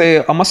gonna say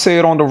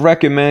it on the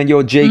record, man.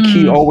 Yo, J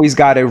Key always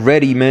got it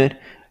ready, man.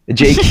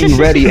 J Key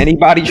ready.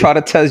 Anybody try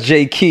to test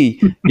J Key?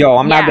 Yo,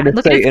 I'm not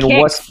gonna say in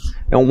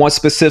what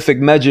specific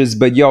measures,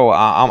 but yo,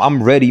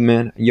 I'm ready,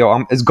 man.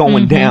 Yo, it's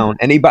going down.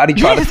 Anybody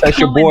try to test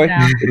your boy?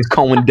 It's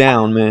going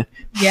down, man.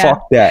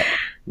 Fuck that.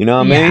 You know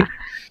what I mean?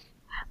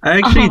 I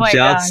actually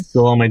just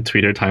saw on my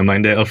Twitter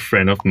timeline that a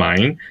friend of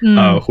mine,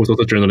 who's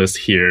also a journalist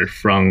here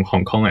from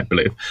Hong Kong, I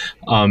believe,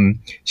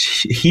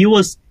 he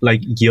was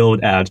like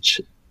yelled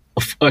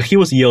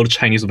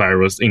Chinese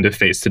virus in the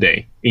face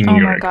today in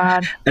New York. Oh my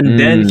God. And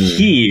then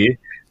he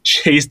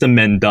chased the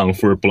man down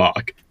for a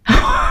block.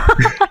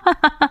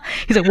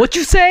 He's like, "What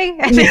you say?"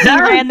 And then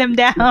he ran them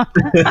down.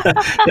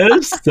 That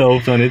is so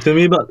funny to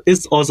me, but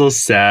it's also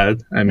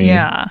sad. I mean,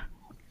 yeah.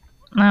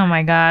 Oh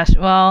my gosh.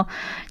 Well,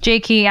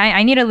 Jakey,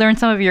 I need to learn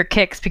some of your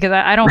kicks because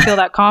I don't feel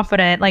that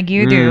confident like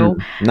you do.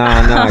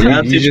 Nah.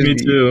 You teach me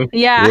too.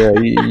 Yeah.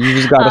 You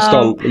just gotta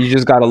start. You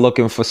just gotta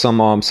looking for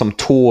some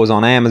tours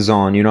on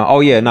Amazon. Oh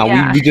yeah. No,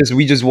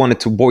 we just wanted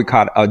to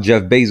boycott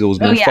Jeff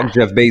Bezos, man. Oh, yeah. Fuck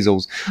Jeff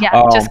Bezos.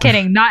 Yeah. Just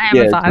kidding. Not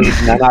Amazon.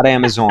 Yeah, not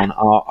Amazon.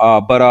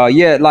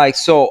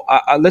 So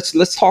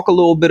let's talk a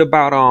little bit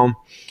about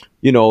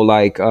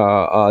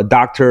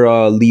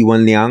Dr. Li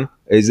Wenliang.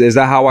 Is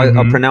that how I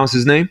pronounce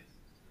his name?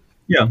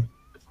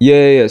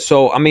 Yeah.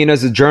 So, I mean,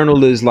 as a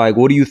journalist, like,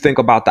 what do you think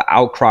about the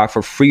outcry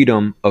for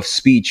freedom of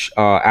speech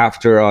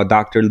after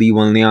Dr. Li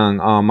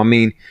Wenliang? I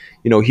mean,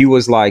 he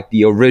was like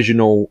the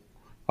original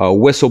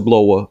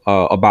whistleblower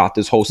about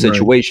this whole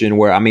situation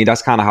where, I mean,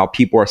 that's kind of how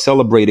people are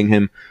celebrating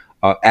him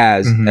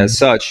as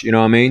such, you know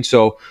what I mean?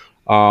 So,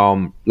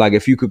 like,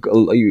 if you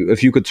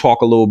could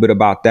talk a little bit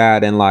about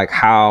that and like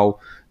how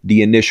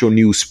the initial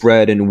news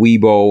spread in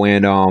Weibo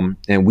and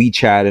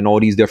WeChat and all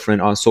these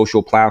different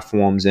social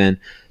platforms, and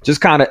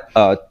just kind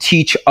of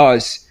teach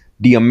us,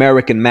 the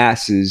American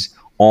masses,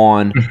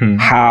 on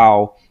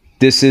how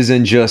this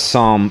isn't just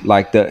the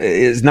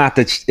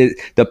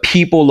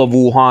people of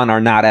Wuhan are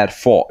not at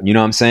fault. You know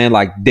what I'm saying?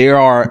 Like they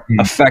are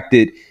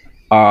affected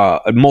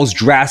most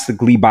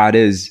drastically by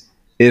this,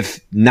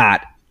 if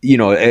not,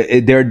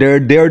 they're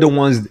the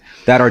ones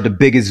that are the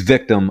biggest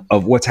victim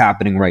of what's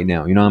happening right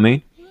now. You know what I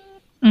mean?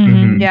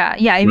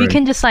 Yeah. If you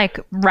can just like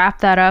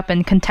wrap that up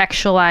and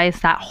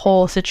contextualize that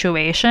whole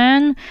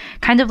situation,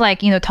 kind of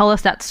like, tell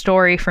us that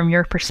story from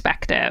your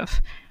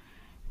perspective.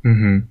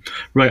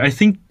 Right. I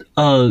think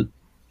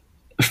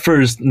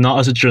first, not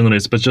as a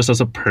journalist, but just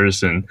as a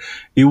person,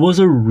 it was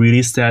a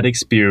really sad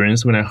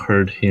experience when I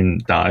heard him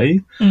die.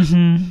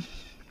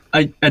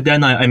 At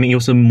that night, I mean, it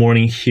was a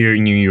morning here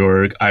in New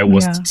York. I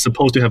was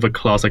supposed to have a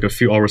class like a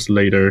few hours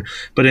later,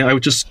 but then I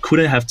just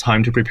couldn't have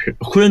time to prepare.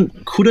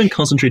 Couldn't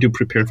concentrate to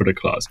prepare for the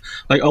class.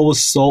 Like I was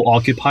so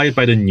occupied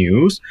by the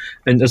news,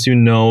 and as you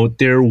know,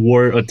 there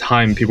were a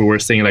time people were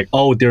saying like,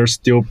 "Oh, there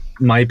still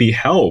might be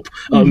help,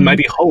 might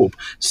be hope."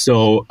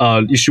 So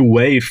you should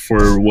wait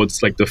for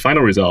what's like the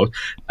final result,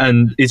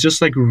 and it's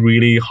just like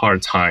really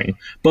hard time.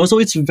 But also,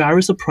 it's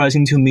very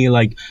surprising to me.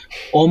 Like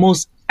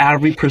almost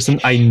every person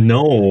I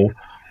know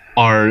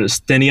are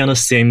standing on the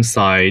same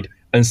side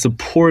and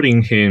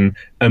supporting him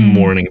and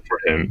mourning for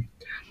him.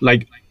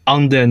 Like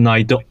on that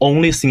night, the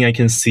only thing I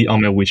can see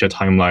on my WeChat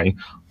timeline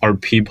are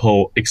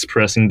people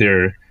expressing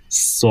their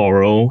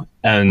sorrow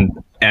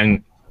and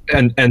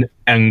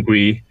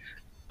angry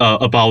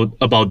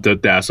about the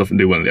death of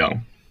Li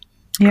Wenliang.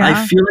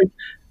 I feel like,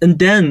 and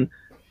then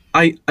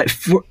I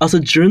as a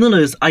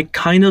journalist, I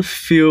kind of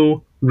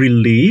feel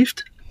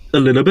relieved a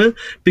little bit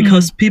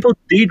because people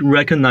did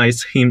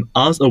recognize him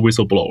as a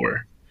whistleblower.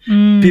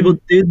 People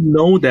did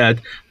know that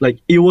like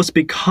it was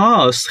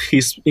because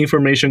his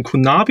information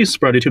could not be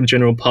spread to the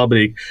general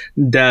public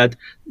that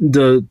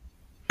the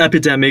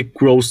epidemic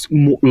grows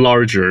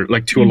larger,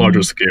 like to a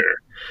larger scale.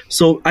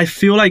 So I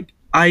feel like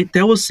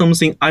there was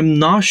something I'm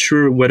not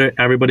sure whether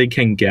everybody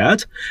can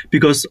get,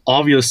 because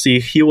obviously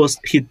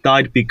he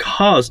died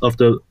because of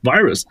the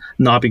virus,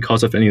 not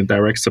because of any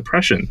direct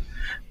suppression.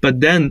 But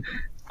then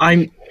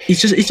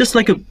it's just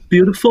like a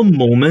beautiful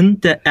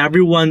moment that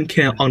everyone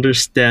can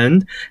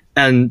understand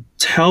and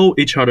tell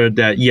each other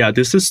that, yeah,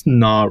 this is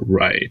not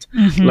right.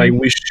 Like,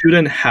 we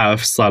shouldn't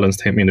have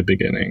silenced him in the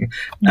beginning.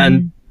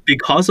 And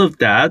because of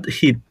that,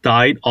 he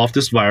died of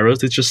this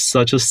virus. It's just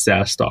such a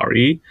sad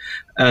story.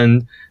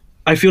 And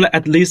I feel like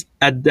at least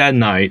at that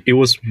night, it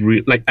was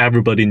like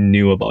everybody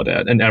knew about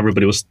it and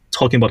everybody was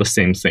talking about the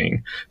same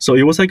thing. So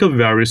it was like a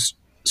very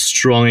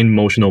strong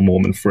emotional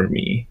moment for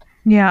me.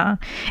 Yeah.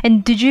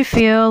 And did you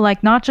feel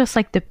like not just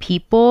like the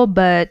people,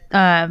 but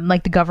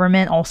like the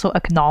government also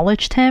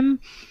acknowledged him?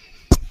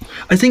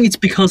 I think it's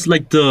because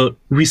like the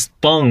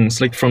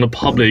response like from the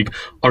public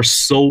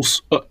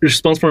response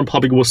from the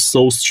public was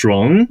so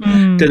strong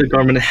that the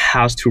government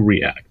has to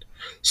react.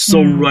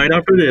 So right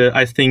after that,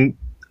 I think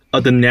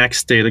the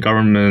next day the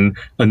government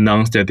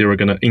announced that they were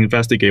going to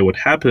investigate what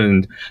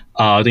happened.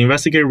 The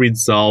investigative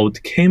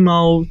result came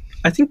out,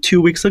 I think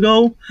 2 weeks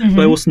ago,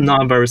 but it was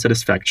not very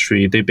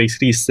satisfactory. They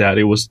basically said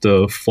it was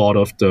the fault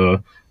of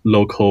the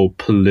local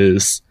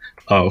police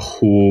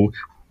who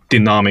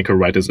did not make a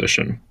right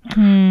decision.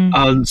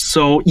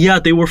 So yeah,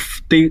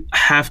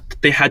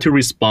 they had to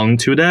respond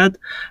to that,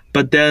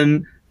 but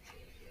then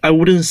I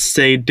wouldn't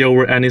say there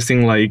were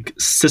anything like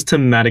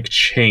systematic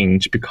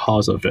change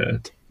because of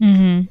it.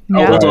 Yeah.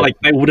 Although like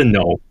I wouldn't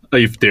know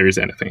if there is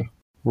anything.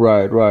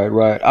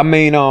 Right. I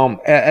mean,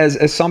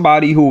 as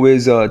somebody who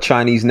is a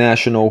Chinese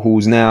national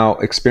who's now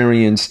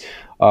experienced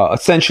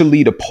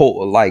essentially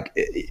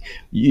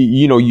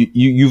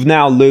you've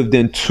now lived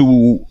in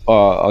two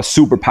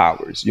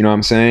superpowers. You know what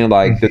I'm saying?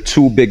 Like the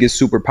two biggest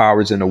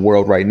superpowers in the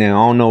world right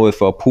now. I don't know if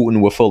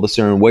Putin will feel a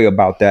certain way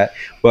about that,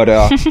 but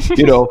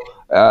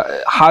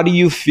how do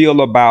you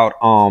feel about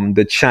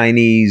the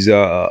Chinese?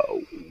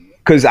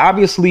 Because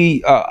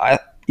obviously,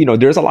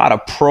 there's a lot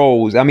of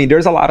pros. I mean,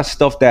 there's a lot of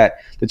stuff that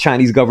the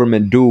Chinese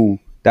government do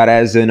that,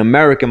 as an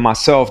American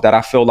myself, that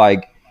I feel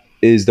like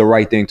is the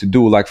right thing to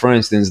do. Like, for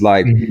instance,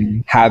 like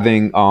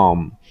having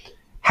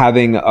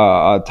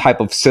a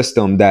type of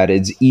system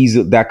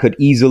that could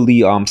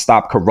easily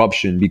stop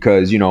corruption,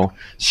 because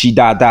Xi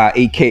Dada,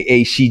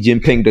 aka Xi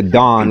Jinping the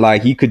Don,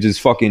 like he could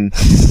just fucking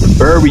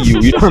bury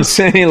you. You know what I'm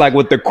saying? Like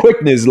with the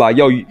quickness, like,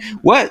 yo,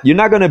 what? You're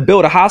not gonna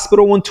build a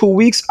hospital in 2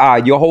 weeks?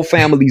 Your whole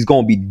family's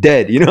gonna be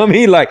dead. You know what I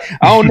mean? Like,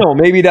 I don't know.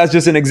 Maybe that's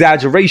just an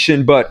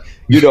exaggeration, but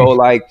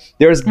like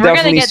there's We're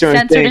definitely gonna get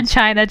certain censored things in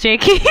China,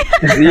 JK.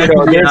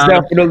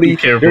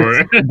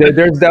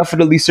 There's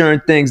definitely certain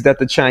things that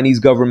the Chinese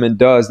government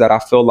does that I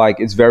feel like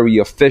it's very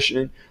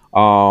efficient.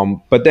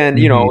 But then,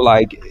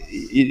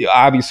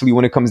 obviously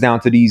when it comes down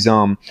to these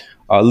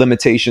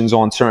limitations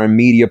on certain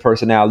media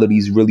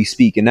personalities really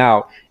speaking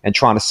out and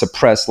trying to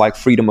suppress like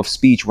freedom of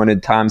speech when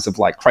in times of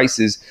like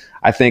crisis,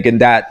 I think in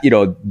that,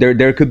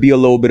 there could be a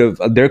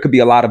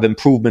lot of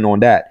improvement on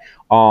that.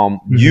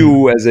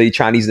 You as a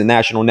Chinese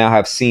national now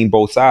have seen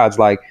both sides.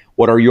 Like,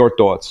 what are your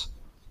thoughts?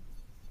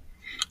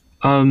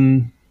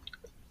 I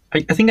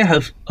think I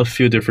have a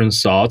few different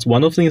thoughts.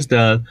 One of the things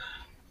that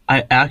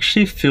I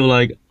actually feel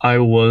like I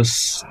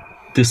was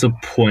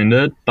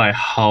disappointed by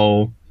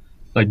how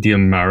like the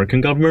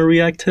American government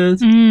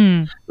reacted.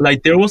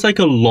 Like there was like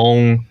a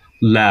long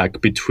lag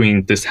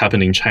between this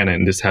happening in China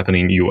and this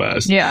happening in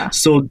US. Yeah.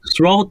 So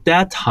throughout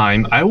that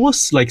time, I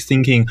was like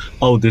thinking,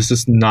 oh, this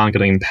is not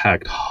going to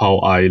impact how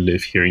I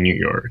live here in New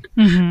York.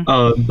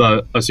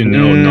 But as you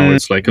know, now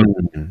it's like a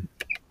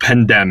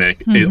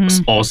pandemic. It's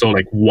also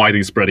like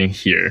widely spreading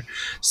here.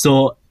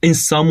 So in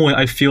some way,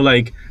 I feel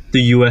like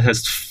the US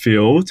has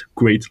failed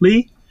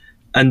greatly.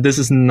 And this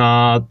is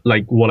not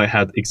like what I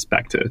had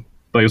expected,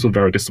 but it was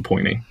very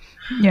disappointing.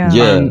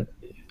 Yeah.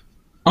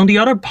 On the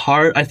other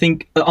part, I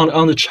think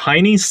on the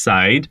Chinese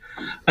side,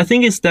 I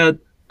think it's that,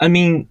 I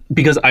mean,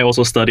 because I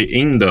also study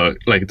in the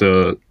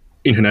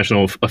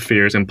international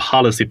affairs and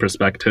policy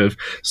perspective,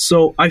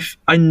 so I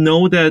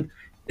know that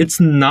it's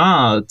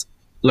not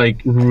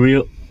like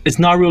it's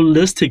not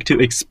realistic to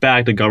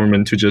expect the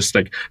government to just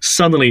like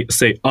suddenly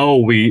say, oh,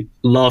 we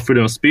love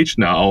freedom of speech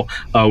now.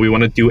 We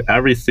want to do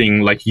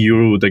everything like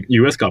the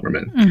US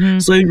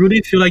government. So I really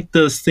feel like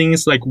the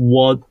things like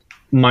what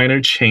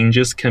minor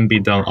changes can be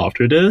done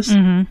after this.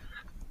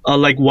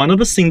 Like one of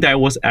the things that I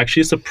was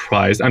actually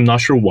surprised, I'm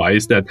not sure why,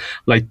 is that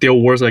like there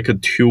was like a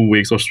 2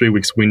 weeks or 3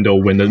 weeks window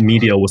when the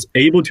media was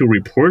able to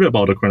report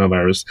about the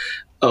coronavirus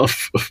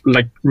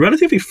like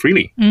relatively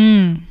freely.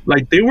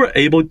 Like they were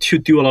able to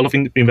do a lot of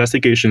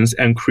investigations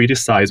and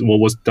criticize what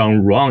was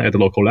done wrong at the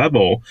local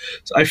level.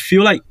 So I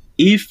feel like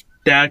if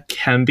that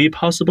can be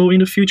possible in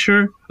the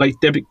future. Like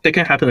that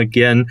can happen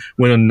again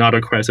when another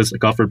crisis,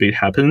 God forbid,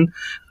 happen.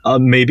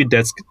 Maybe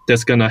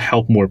that's gonna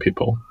help more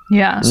people.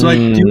 Yeah. So I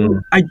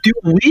do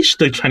wish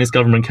the Chinese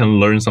government can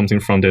learn something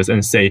from this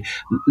and say,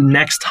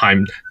 next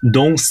time,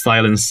 don't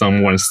silence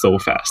someone so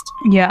fast.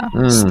 Yeah.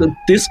 So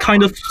this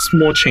kind of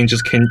small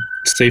changes can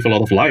save a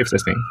lot of lives, I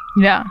think.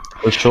 Yeah.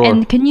 For sure.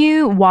 And can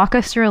you walk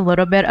us through a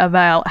little bit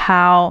about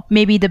how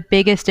maybe the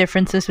biggest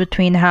differences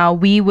between how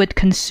we would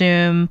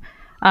consume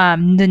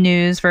the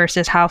news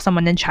versus how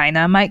someone in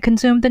China might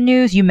consume the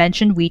news? You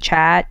mentioned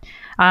WeChat.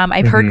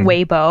 I've heard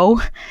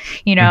Weibo.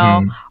 You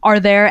know, are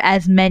there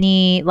as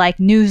many like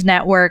news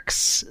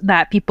networks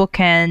that people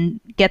can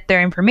get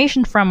their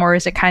information from, or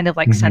is it kind of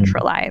like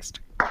centralized?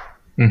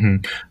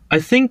 I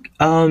think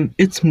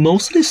it's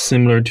mostly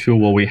similar to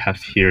what we have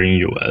here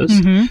in US.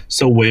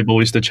 So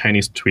Weibo is the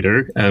Chinese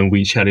Twitter, and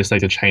WeChat is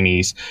like the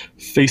Chinese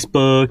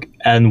Facebook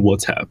and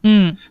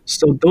WhatsApp.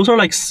 So those are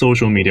like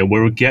social media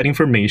where we get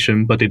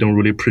information, but they don't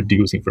really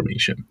produce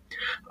information.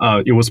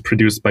 It was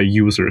produced by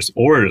users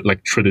or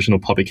like traditional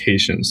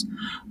publications.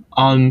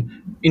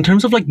 In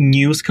terms of like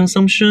news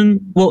consumption,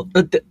 well,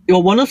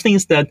 one of the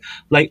things that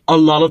like a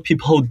lot of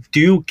people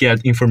do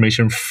get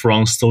information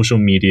from social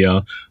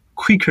media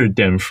quicker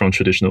than from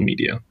traditional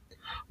media.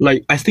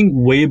 Like I think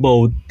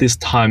Weibo this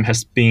time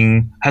has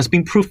been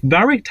proved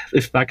very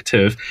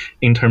effective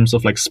in terms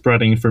of like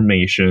spreading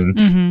information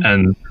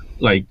and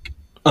like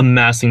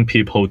amassing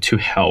people to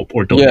help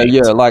or donate.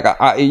 Yeah. Like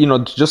I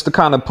just to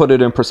kind of put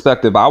it in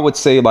perspective, I would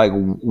say like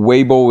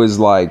Weibo is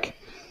like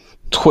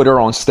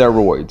Twitter on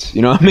steroids.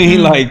 You know what I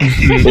mean? Like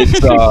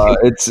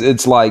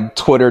it's like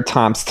Twitter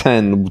times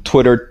 10.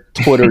 Twitter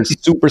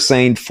Super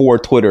Saiyan 4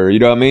 Twitter. You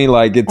know what I mean?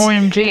 Like it's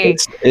OMG.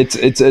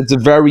 It's a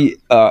very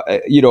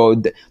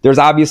there's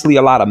obviously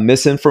a lot of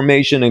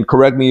misinformation, and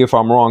correct me if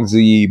I'm wrong,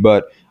 Z,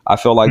 but I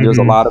feel like there's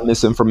a lot of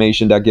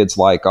misinformation that gets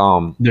like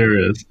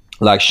there is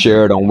like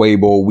shared on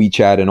Weibo,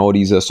 WeChat, and all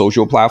these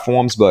social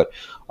platforms, but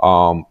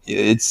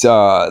it's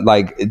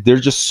like there's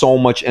just so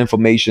much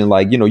information.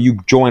 Like you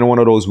join one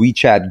of those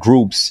WeChat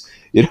groups,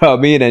 you know what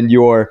I mean, and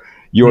your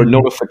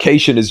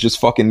notification is just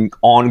fucking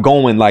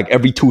ongoing, like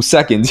every 2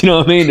 seconds. You know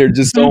what I mean? There's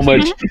just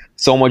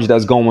so much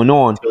that's going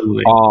on.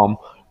 Totally.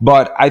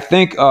 But I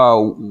think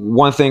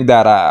one thing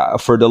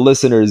that for the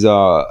listeners,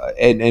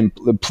 and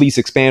please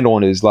expand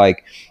on, is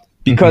like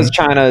because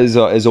China is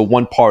a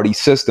one party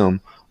system,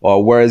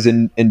 whereas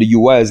in the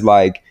US,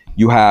 like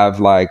you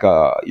have like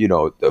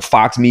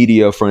Fox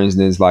Media, for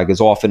instance, like is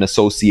often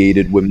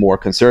associated with more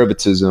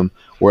conservatism,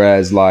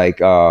 whereas like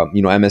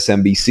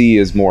MSNBC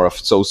is more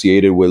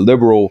associated with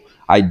liberal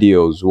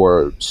ideals,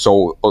 or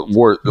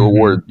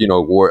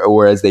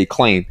as they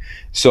claim.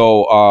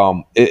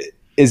 So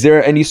is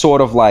there any sort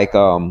of like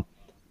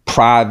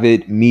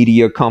private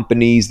media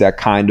companies that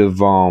kind of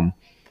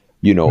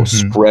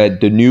spread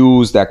the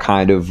news, that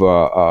kind of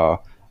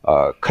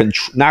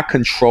not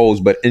controls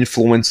but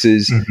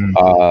influences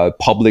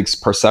public's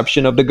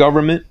perception of the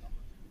government?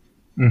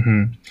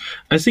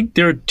 I think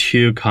there are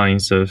two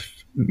kinds of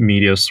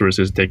media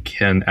sources that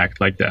can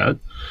act like that.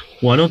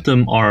 One of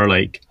them are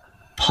like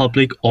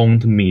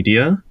public-owned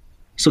media.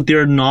 So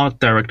they're not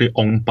directly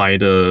owned by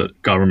the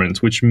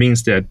government, which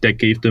means that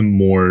gave them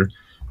more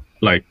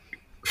like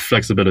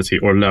flexibility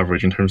or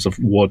leverage in terms of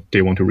what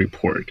they want to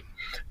report.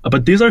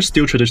 But these are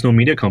still traditional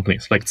media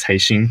companies like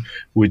Caixin,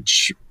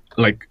 which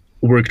like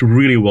worked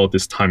really well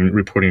this time in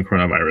reporting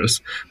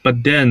coronavirus.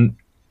 But then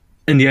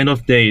in the end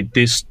of the day,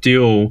 they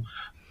still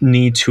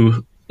need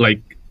to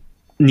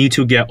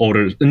get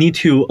orders, need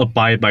to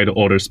abide by the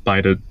orders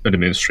by the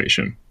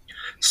administration.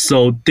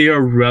 So they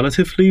are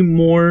relatively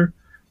more,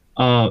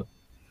 how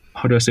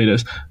do I say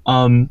this?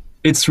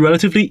 It's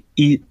relatively,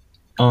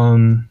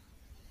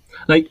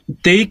 like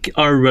they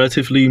are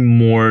relatively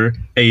more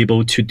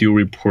able to do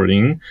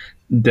reporting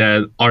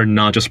that are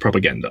not just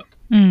propaganda.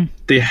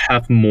 They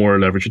have more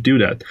leverage to do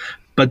that.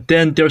 But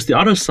then there's the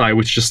other side,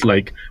 which is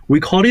like, we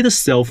call it the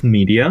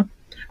self-media,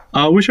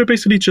 which are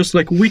basically just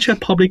like WeChat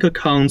public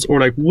accounts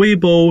or like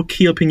Weibo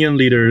key opinion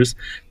leaders.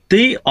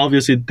 They're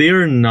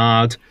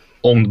not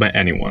owned by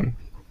anyone.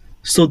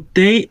 So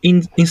they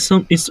in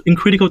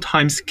critical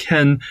times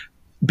can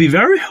be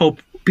very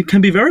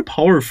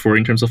powerful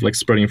in terms of like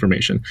spreading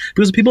information,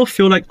 because people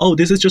feel like, oh,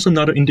 this is just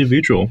another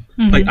individual.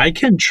 Like I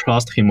can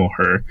trust him or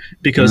her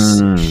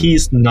because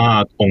he's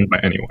not owned by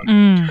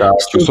anyone.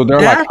 So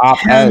they're like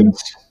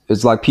op-eds.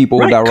 It's like people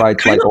that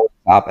write like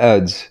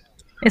op-eds.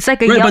 It's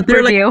like a Yelp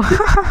review.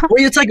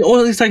 It's like a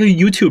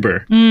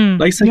YouTuber.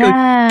 Like it's like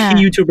a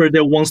key YouTuber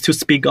that wants to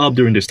speak up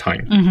during this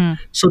time.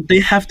 So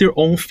they have their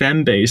own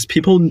fan base.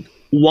 People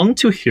want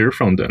to hear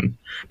from them.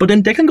 But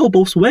then they can go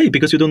both ways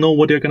because you don't know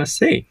what they're going to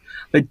say.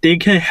 Like they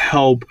can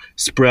help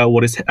spread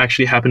what is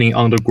actually happening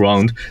on the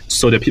ground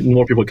so that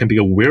more people can be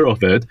aware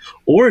of it,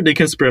 or they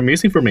can spread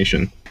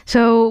misinformation.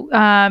 So,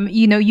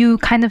 you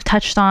kind of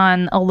touched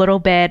on a little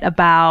bit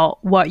about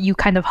what you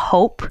kind of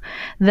hope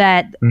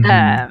that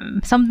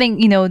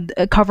something,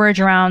 coverage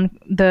around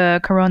the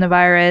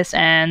coronavirus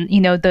and,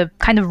 the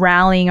kind of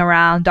rallying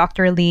around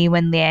Dr. Li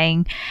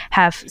Wenliang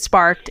have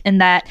sparked, and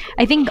that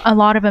I think a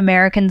lot of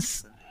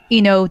Americans,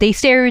 they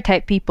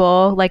stereotype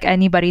people like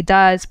anybody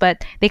does,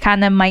 but they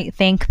kind of might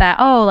think that,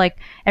 like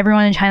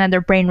everyone in China,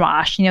 they're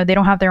brainwashed, they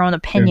don't have their own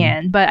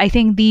opinion. But I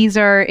think these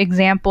are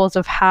examples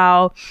of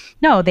how,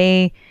 no,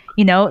 they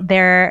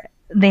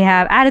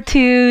have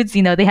attitudes,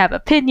 they have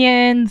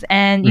opinions,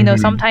 and,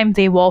 sometimes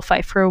they will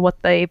fight for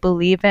what they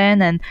believe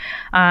in. And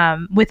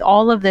with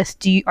all of this,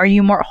 are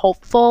you more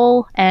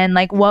hopeful? And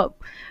like, what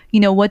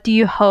do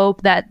you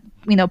hope that,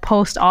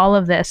 post all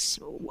of this,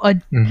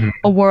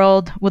 a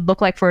world would look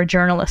like for a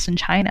journalist in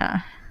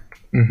China?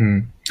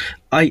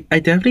 I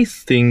definitely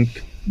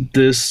think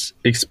this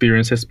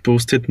experience has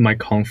boosted my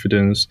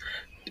confidence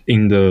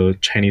in the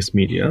Chinese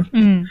media.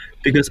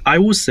 Because I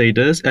will say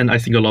this, and I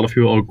think a lot of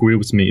people agree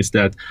with me, is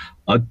that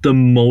the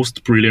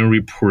most brilliant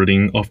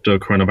reporting of the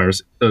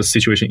coronavirus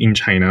situation in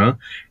China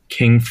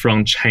came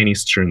from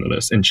Chinese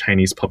journalists and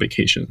Chinese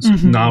publications,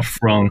 not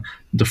from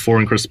the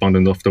foreign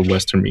correspondent of the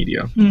Western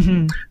media.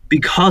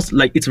 Because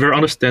it's very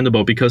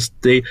understandable, because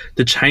the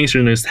Chinese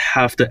journalists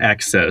have the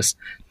access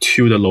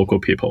to the local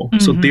people.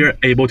 So they're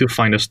able to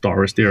find the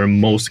stories they are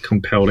most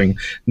compelling,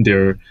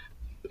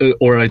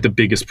 or the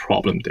biggest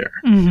problem there.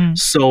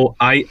 So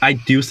I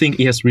do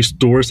think it has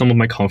restored some of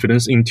my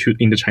confidence in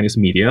the Chinese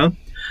media.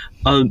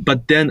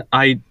 But then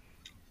I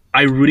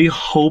really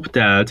hope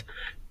that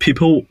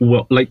people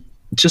will,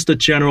 just the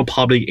general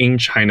public in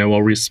China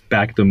will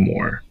respect them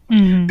more.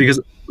 Because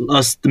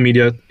us, the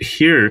media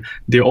here,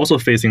 they're also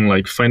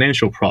facing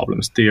financial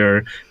problems. They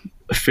are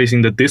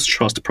facing the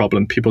distrust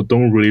problem. People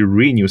don't really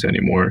read news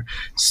anymore.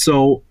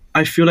 So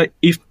I feel like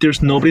if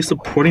there's nobody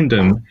supporting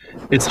them,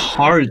 it's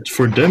hard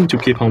for them to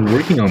keep on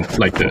working on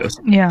like this.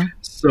 Yeah.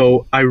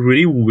 So I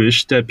really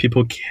wish that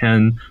people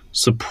can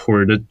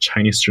support the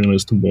Chinese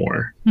journalists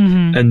more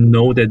and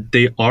know that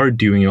they are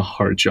doing a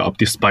hard job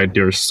despite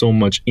there's so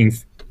much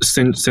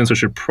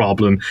censorship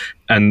problem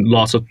and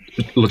lots of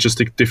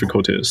logistic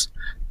difficulties.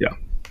 Yeah.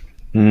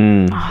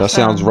 That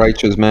sounds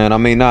righteous, man. I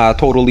mean, I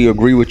totally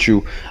agree with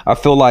you. I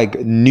feel like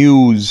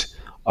news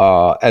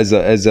as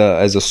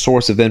a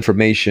source of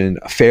information,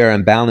 fair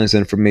and balanced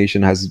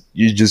information, and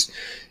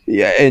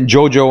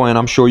Jojo, and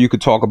I'm sure you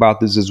could talk about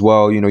this as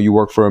well. You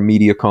work for a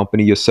media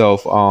company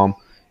yourself.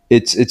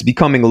 It's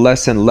becoming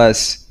less and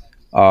less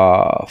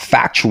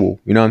factual.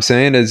 You know what I'm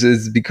saying?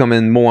 It's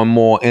becoming more and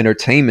more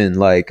entertainment,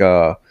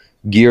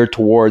 geared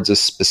towards a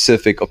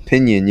specific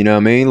opinion. You know what I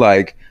mean?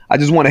 I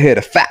just want to hear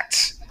the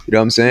facts. You know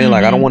what I'm saying?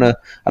 I don't want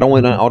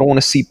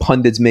to see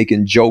pundits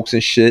making jokes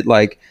and shit.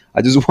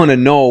 I just want to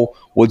know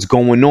what's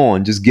going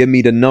on. Just give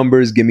me the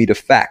numbers, give me the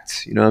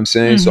facts. You know what I'm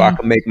saying? So I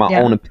can make my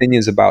own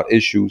opinions about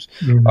issues.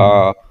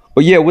 But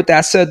yeah, with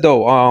that said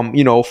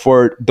though,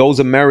 for those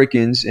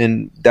Americans,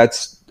 and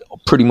that's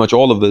pretty much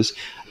all of us,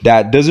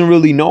 that doesn't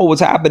really know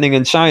what's happening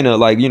in China.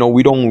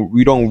 We don't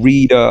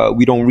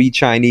read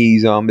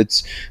Chinese.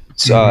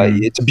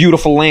 It's a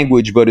beautiful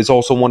language, but it's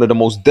also one of the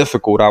most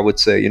difficult, I would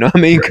say. You know what I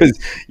mean? Because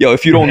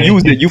if you don't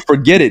use it, you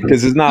forget it,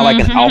 because it's not like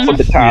an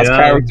alphabetized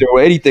character or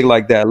anything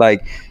like that.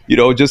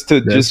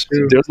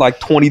 There's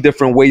 20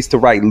 different ways to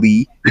write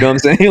Li. You know what I'm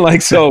saying? You know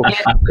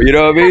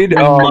what I mean?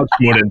 Much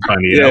more than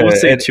 20. I would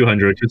say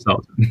 200,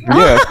 2,000.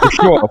 Yeah,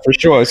 for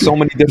sure. So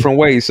many different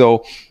ways.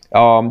 So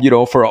for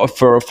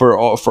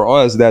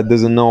us that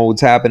doesn't know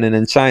what's happening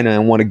in China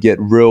and want to get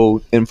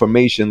real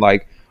information,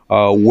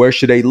 where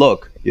should they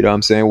look? You know what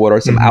I'm saying? What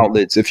are some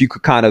outlets? If you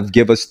could kind of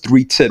give us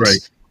 3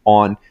 tips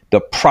on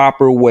the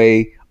proper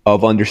way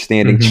of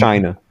understanding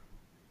China.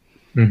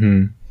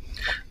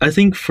 I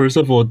think, first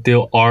of all,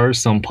 there are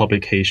some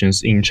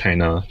publications in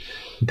China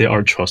that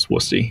are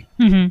trustworthy.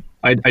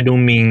 I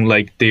don't mean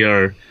they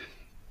are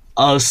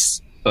as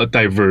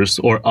diverse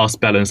or as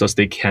balanced as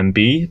they can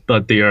be,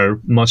 but they are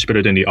much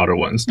better than the other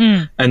ones.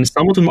 And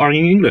some of them are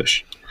in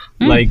English.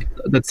 Like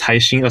the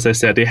Caixin, as I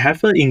said, they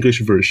have an English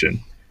version.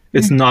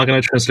 It's not going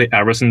to translate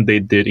everything they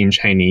did in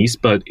Chinese,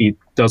 but it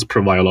does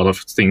provide a lot of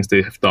things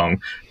they have done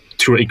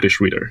to an English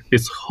reader.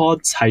 It's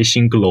called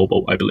Caixin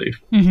Global, I believe.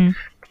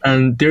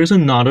 And there's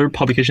another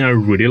publication I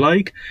really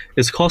like.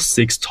 It's called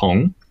Sixth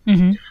Tone.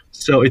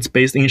 So it's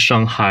based in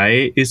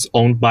Shanghai. It's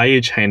owned by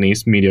a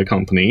Chinese media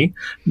company,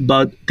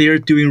 but they're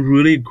doing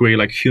really great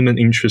human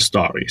interest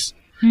stories.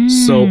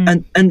 So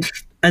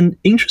and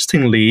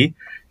interestingly,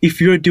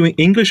 if you're doing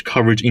English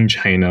coverage in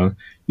China,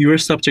 you are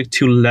subject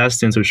to less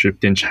censorship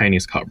than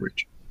Chinese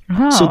coverage.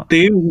 So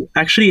they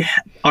actually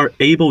are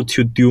able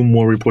to do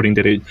more reporting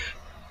that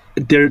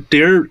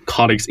their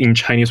colleagues in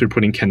Chinese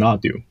reporting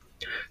cannot do.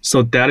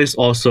 So that is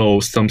also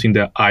something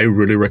that I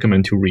really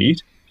recommend to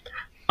read.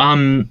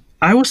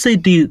 I would say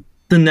the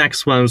the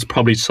next one was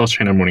probably South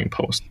China Morning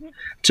Post.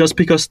 Just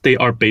because they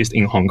are based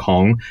in Hong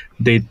Kong,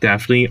 they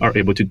definitely are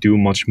able to do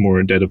much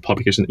more that the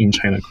publication in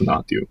China could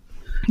not do.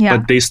 Yeah.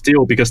 But they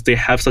still, because they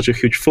have such a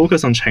huge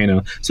focus on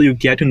China, so you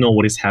get to know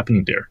what is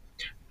happening there.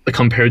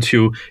 Compared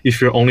to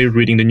if you're only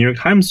reading the New York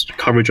Times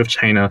coverage of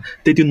China,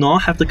 they do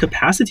not have the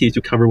capacity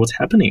to cover what's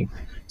happening.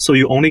 So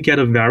you only get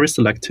a very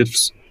selective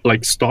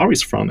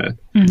stories from it.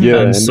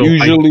 Yeah, and so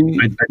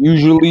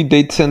usually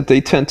they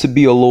tend to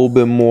be a little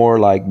bit more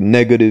like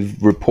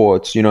negative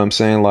reports. You know what I'm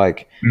saying?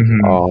 Like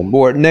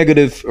more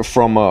negative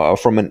from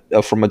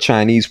a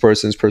Chinese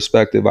person's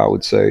perspective, I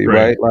would say,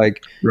 right?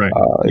 Like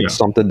it's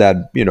something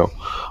that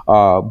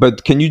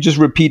But can you just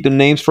repeat the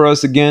names for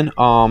us again?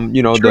 Sure.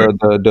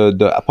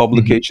 the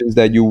publications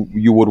that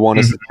you would want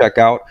us to check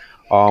out.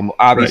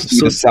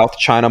 Obviously, the South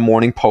China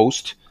Morning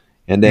Post,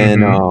 and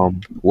then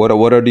what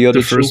are the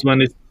other? The first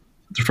one is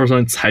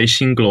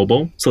Caixin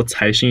Global. So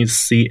Caixin is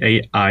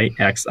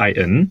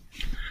Caixin.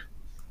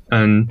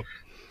 And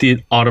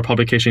the other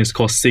publication is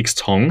called Six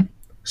Tong.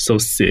 So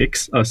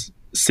six as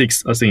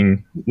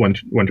in 1,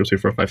 2, 3,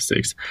 4, 5,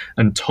 6.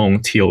 And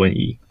Tong,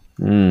 Tone.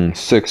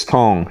 Six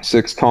Tong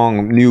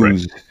News.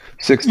 Right.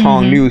 Six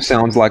Tong News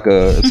sounds like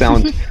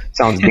sounds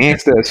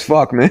gangster as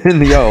fuck,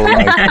 man. Yo,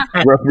 like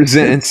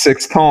representing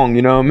Six Tong,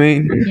 you know what I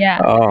mean?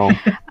 Yeah.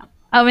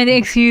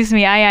 Excuse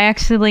me. I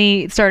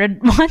actually started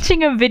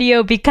watching a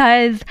video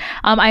because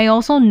I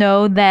also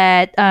know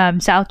that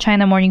South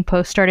China Morning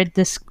Post started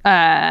this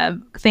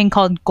thing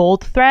called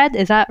Gold Thread.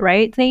 Is that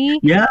right, Zayi?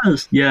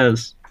 Yes.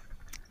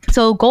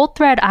 So Gold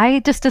Thread, I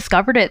just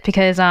discovered it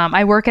because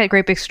I work at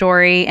Great Big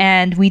Story,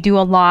 and we do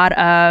a lot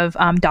of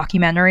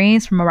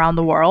documentaries from around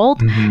the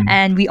world,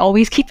 and we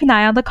always keep an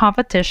eye on the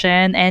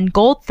competition. And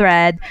Gold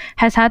Thread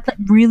has had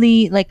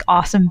really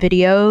awesome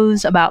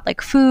videos about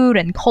food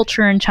and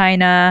culture in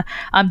China.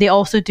 They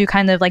also do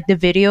kind of the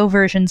video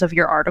versions of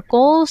your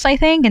articles, I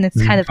think, and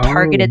it's kind of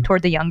targeted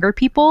toward the younger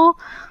people.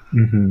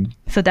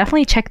 So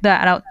definitely check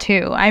that out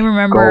too. I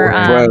remember.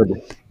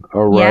 Right.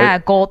 Yeah,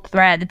 Gold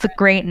Thread. It's a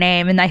great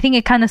name. And I think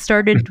it kind of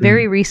started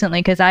very recently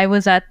because I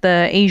was at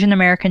the Asian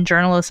American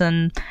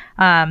Journalism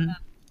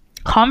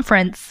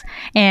conference,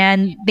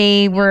 and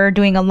they were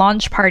doing a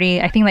launch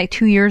party, I think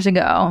 2 years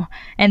ago.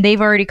 And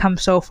they've already come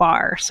so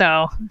far.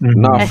 So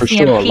for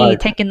sure.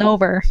 taking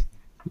over.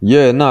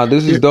 Yeah,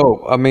 this is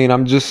dope. I mean,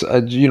 I'm just,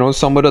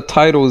 some of the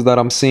titles that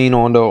I'm seeing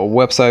on the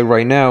website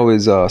right now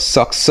is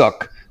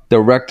Suck,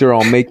 director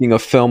on making a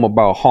film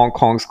about Hong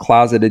Kong's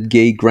closeted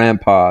gay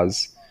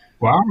grandpas.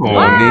 Wow! You know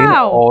what I mean?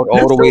 All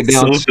the way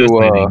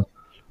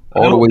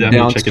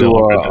down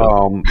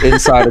to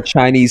inside of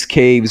Chinese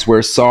caves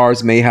where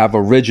SARS may have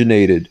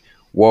originated.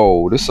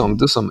 Whoa, there's some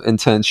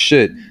intense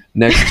shit.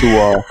 Next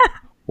to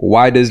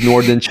why does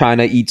Northern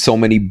China eat so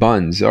many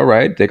buns? All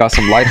right, they got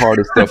some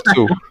lighthearted stuff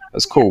too.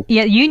 That's cool.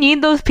 Yeah, you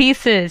need those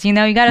pieces. You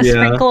got to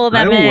sprinkle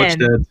them in. I will watch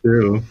that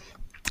too.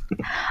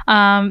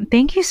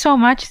 Thank you so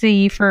much,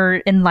 Z,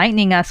 for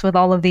enlightening us with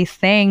all of these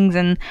things.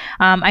 And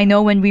I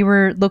know when we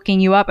were looking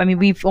you up,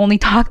 we've only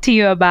talked to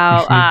you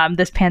about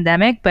this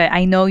pandemic, but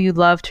I know you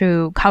love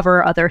to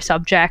cover other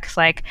subjects.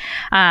 What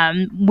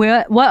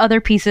other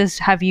pieces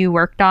have you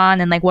worked on,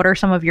 and what are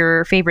some of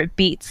your favorite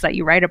beats that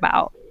you write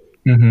about?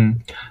 I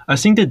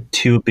think the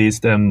two beats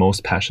that I'm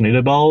most passionate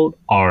about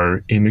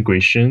are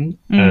immigration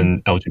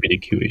and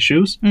LGBTQ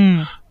issues.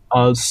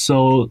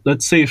 So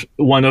let's say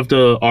one of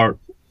the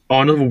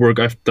work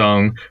I've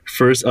done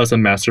first as a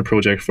master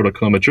project for the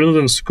Columbia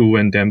Journalism School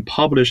and then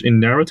published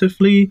in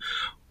Narratively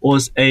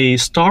was a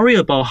story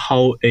about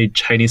how a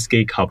Chinese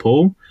gay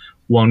couple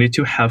wanted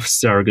to have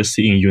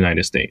surrogacy in the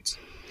United States.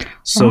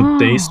 So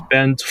they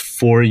spent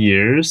 4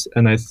 years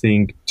and I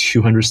think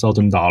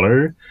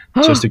 $200,000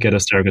 just to get a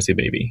surrogacy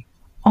baby.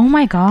 Oh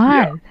my God.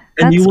 Yeah.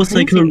 And it was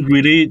crazy. a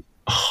really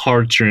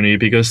hard journey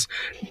because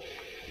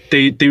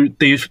they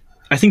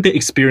I think they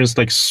experienced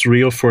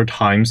 3 or 4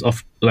 times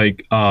of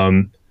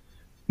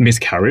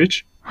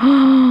miscarriage.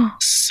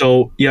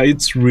 So yeah,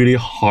 it's really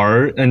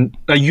hard, and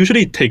I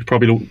usually take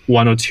probably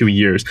 1 or 2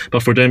 years,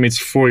 but for them it's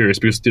 4 years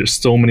because there's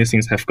so many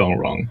things have gone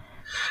wrong.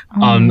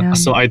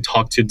 So I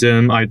talked to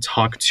them, I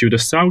talked to the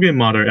surrogate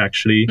mother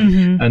actually,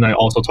 and I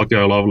also talked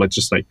to a lot of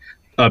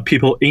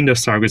people in the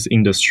surrogate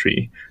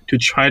industry to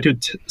try to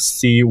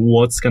see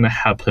what's gonna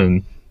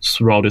happen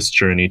throughout this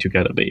journey to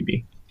get a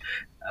baby.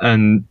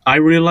 And I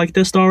really like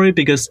this story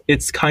because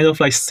it's kind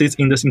of sits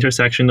in this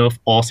intersection of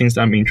all things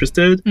that I'm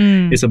interested.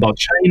 It's about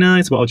China,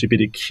 it's about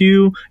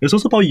LGBTQ, it's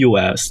also about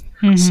US.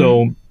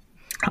 So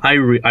I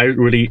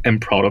really am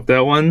proud of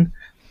that one.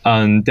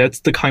 And that's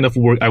the kind of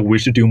work I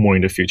wish to do more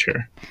in the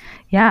future.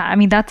 Yeah,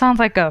 that sounds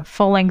like a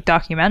full-length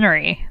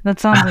documentary. That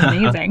sounds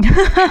amazing.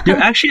 Yeah,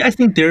 actually, I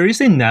think there is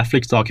a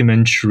Netflix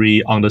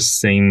documentary on the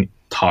same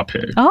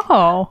topic.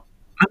 Oh.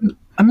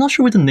 I'm not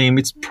sure what the name.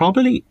 It's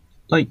probably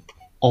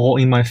All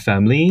in My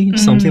Family,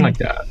 something like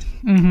that.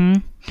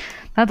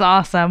 That's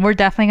awesome. We're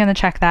definitely going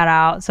to check that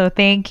out. So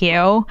thank you.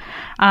 Don't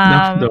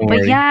But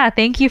worry. yeah,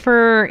 thank you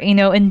for,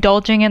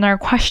 indulging in our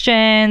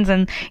questions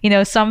and,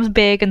 some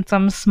big and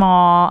some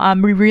small.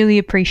 We really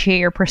appreciate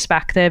your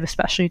perspective,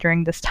 especially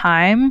during this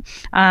time.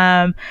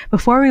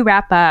 Before we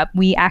wrap up,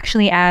 we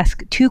actually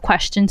ask 2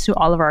 questions to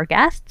all of our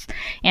guests.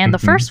 And the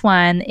first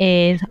one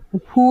is,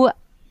 who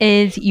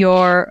is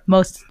your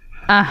most...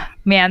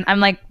 man,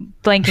 I'm like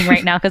blanking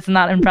right now because it's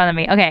not in front of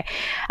me. Okay.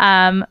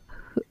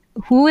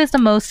 Who is the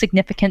most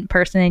significant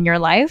person in your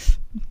life?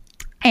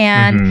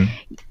 And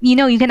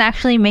you can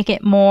actually make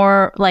it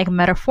more like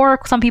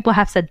metaphorical. Some people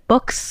have said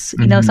books,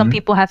 some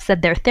people have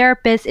said their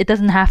therapist. It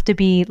doesn't have to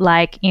be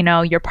like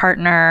your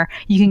partner.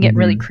 You can get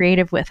really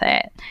creative with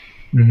it.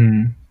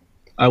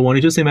 I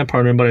wanted to say my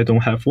partner, but I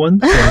don't have one,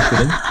 so I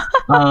couldn't.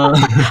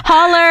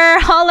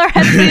 Holler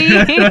at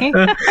me.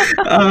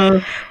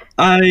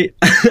 I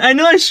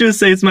know I should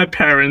say it's my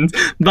parents,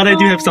 but I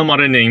do have some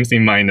other names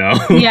in mind now.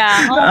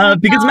 Yeah.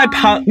 Because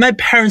my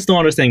parents don't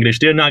understand English.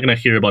 They're not gonna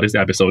hear about this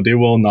episode. They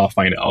will not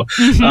find out.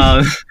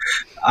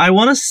 I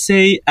want to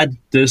say at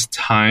this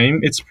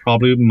time, it's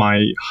probably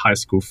my high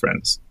school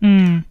friends.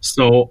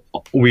 So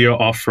we are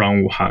all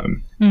from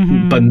Wuhan,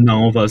 but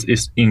none of us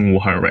is in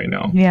Wuhan right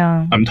now.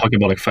 Yeah. I'm talking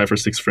about like 5 or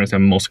 6 friends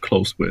I'm most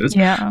close with.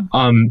 Yeah.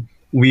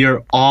 We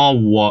have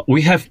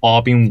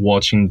all been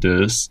watching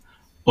this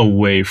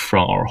away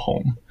from our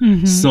home.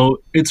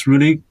 So it's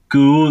really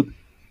good.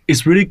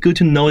 It's really good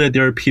to know that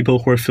there are people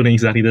who are feeling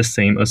exactly the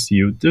same as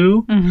you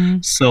do.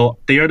 So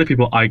they are the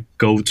people I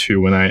go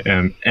to when I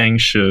am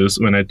anxious,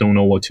 when I don't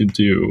know what to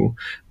do.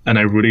 And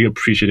I really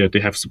appreciate that they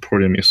have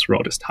supported me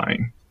throughout this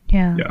time.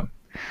 Yeah.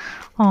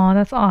 Oh,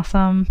 that's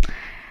awesome.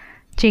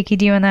 Jakey,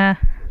 do you want to...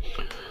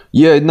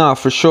 Yeah, nah,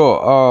 for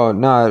sure.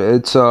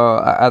 It's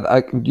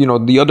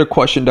the other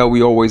question that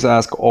we always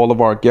ask all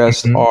of our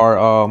guests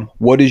are,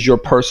 what is your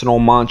personal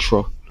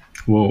mantra?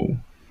 Whoa.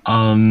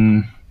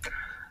 I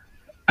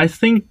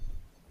think,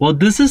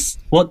 this is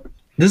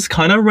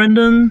kind of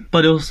random,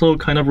 but also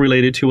kind of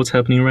related to what's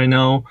happening right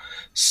now.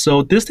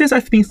 So these days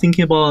I've been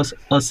thinking about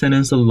a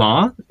sentence a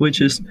lot,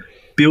 which is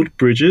build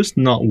bridges,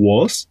 not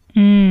walls.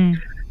 So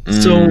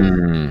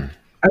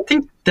I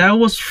think that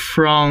was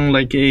from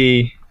like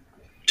a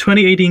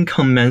 2018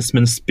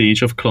 commencement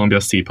speech of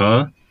Columbia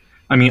SIPA.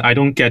 I mean, I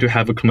don't get to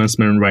have a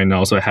commencement right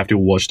now, so I have to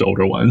watch the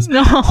older ones.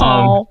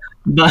 No.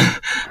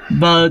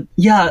 But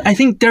yeah, I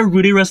think that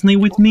really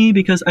resonate with me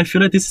because I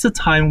feel like this is a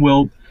time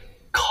where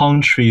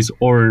countries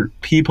or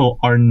people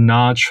are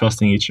not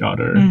trusting each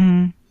other.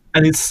 And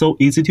it's so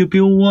easy to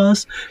build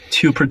walls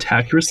to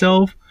protect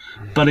yourself,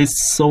 but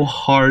it's so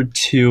hard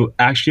to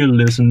actually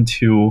listen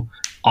to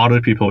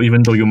other people,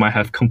 even though you might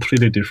have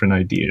completely different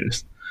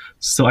ideas.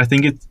 So I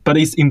think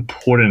it's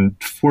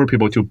important for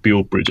people to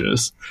build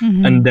bridges.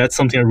 And that's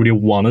something I really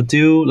want to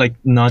do, like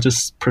not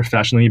just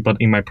professionally, but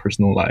in my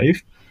personal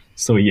life.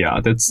 So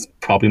yeah, that's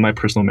probably my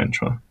personal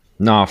mantra.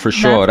 Nah, for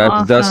sure.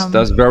 That's awesome.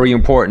 That's very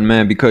important,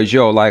 man, because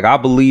I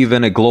believe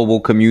in a global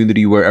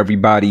community where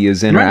everybody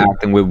is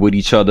interacting with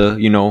each other,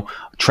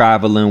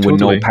 traveling with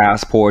no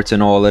passports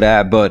and all of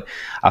that. But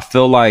I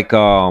feel like,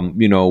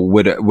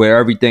 with where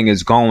everything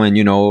is going,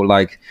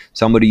 like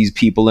some of these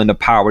people in the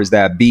powers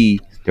that be,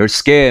 they're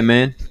scared,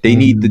 man. They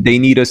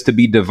need us to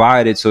be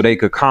divided so they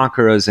could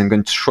conquer us and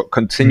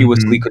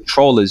continuously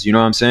control us. You know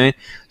what I'm saying?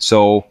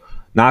 So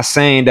not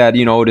saying that,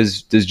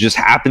 this just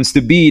happens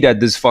to be that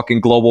this fucking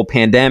global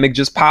pandemic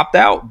just popped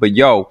out. But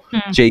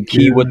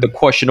J-Key with the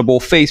questionable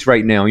face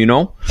right now,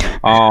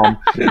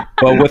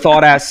 But with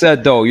all that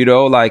said, though,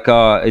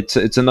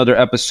 it's another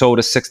episode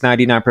of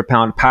 $6.99 per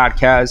pound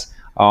podcast.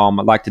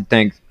 I'd like to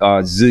thank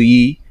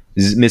Mr.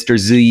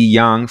 Ziyi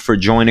Yang for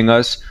joining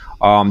us.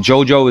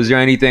 Jojo, is there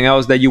anything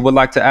else that you would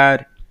like to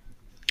add?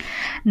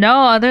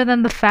 No, other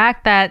than the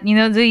fact that,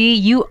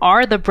 Ziyi, you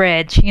are the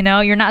bridge.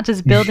 You're not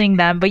just building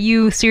them, but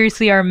you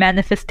seriously are a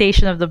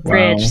manifestation of the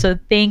bridge. Wow. So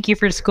thank you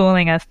for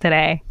schooling us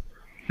today.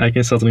 I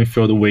can certainly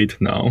feel the weight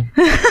now.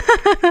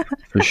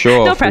 For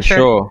sure. No pressure. For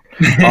sure.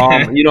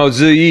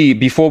 Ziyi,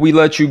 before we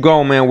let you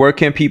go, man, where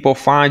can people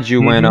find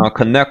you and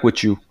connect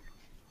with you?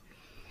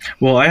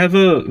 Well, I have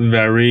a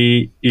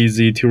very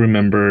easy to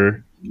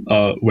remember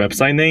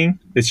website name.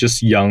 It's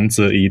just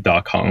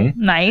yangziyi.com.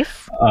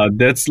 Nice.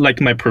 That's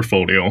like my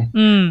portfolio.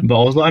 But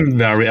also I'm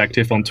very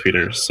active on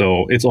Twitter,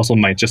 so it's also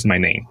my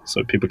name,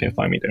 so people can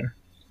find me there.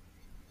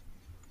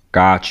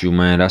 Got you,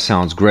 man. That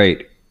sounds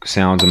great.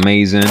 Sounds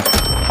amazing.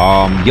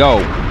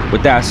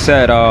 With that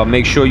said,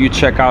 make sure you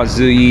check out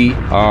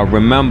Ziyi.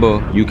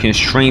 Remember, you can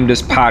stream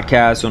this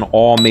podcast on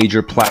all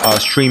major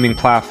streaming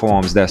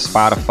platforms. That's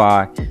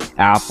Spotify,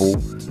 Apple,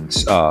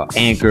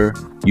 Anchor,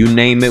 you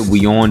name it,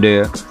 we on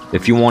there.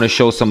 If you want to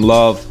show some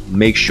love,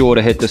 make sure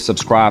to hit the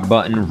subscribe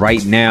button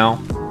right now.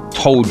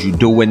 Told you,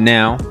 do it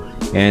now.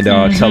 And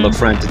tell a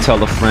friend to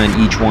tell a friend,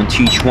 each one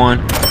teach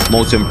one.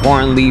 Most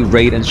importantly,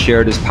 rate and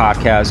share this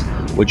podcast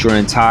with your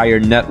entire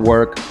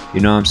network.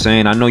 You know what I'm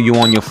saying? I know you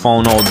on your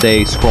phone all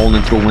day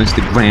scrolling through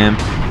Instagram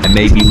and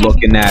maybe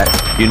looking at,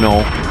 you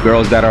know,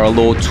 girls that are a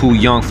little too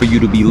young for you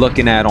to be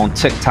looking at on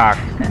TikTok,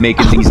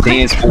 making these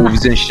dance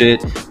moves and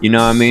shit. You know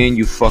what I mean?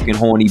 You fucking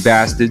horny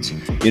bastards.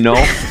 You know,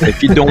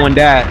 if you're doing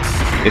that,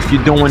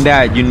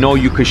 you know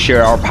you could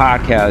share our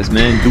podcast,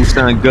 man. Do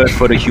something good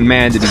for the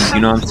humanity.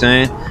 You know what I'm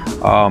saying?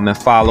 And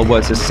follow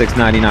us at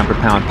 $6.99 per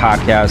pound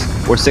podcast,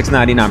 or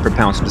 $6.99 per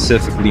pound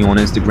specifically on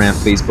Instagram,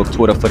 Facebook,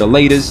 Twitter for the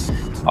latest.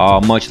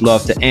 Much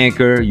love to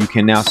Anchor. You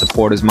can now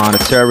support us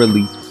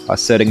monetarily by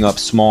setting up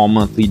small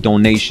monthly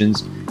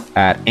donations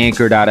at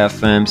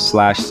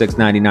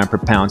anchor.fm/6.99 per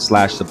pound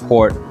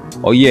 /support.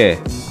 Oh yeah,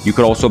 you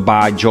could also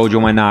buy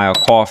Jojo and I a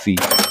coffee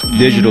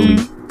digitally.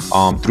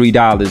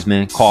 $3,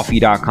 man.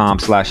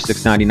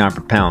 Coffee.com/6.99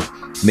 per pound.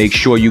 Make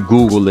sure you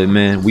Google it,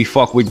 man. We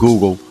fuck with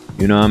Google.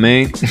 You know what I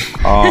mean?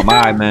 All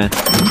right, man.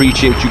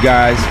 Appreciate you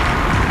guys.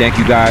 Thank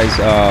you guys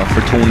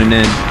for tuning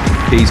in.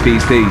 Peace,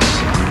 peace,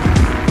 peace.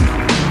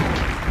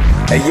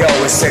 Hey yo,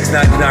 it's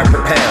 $6.99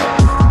 per pound.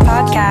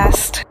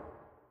 Podcast.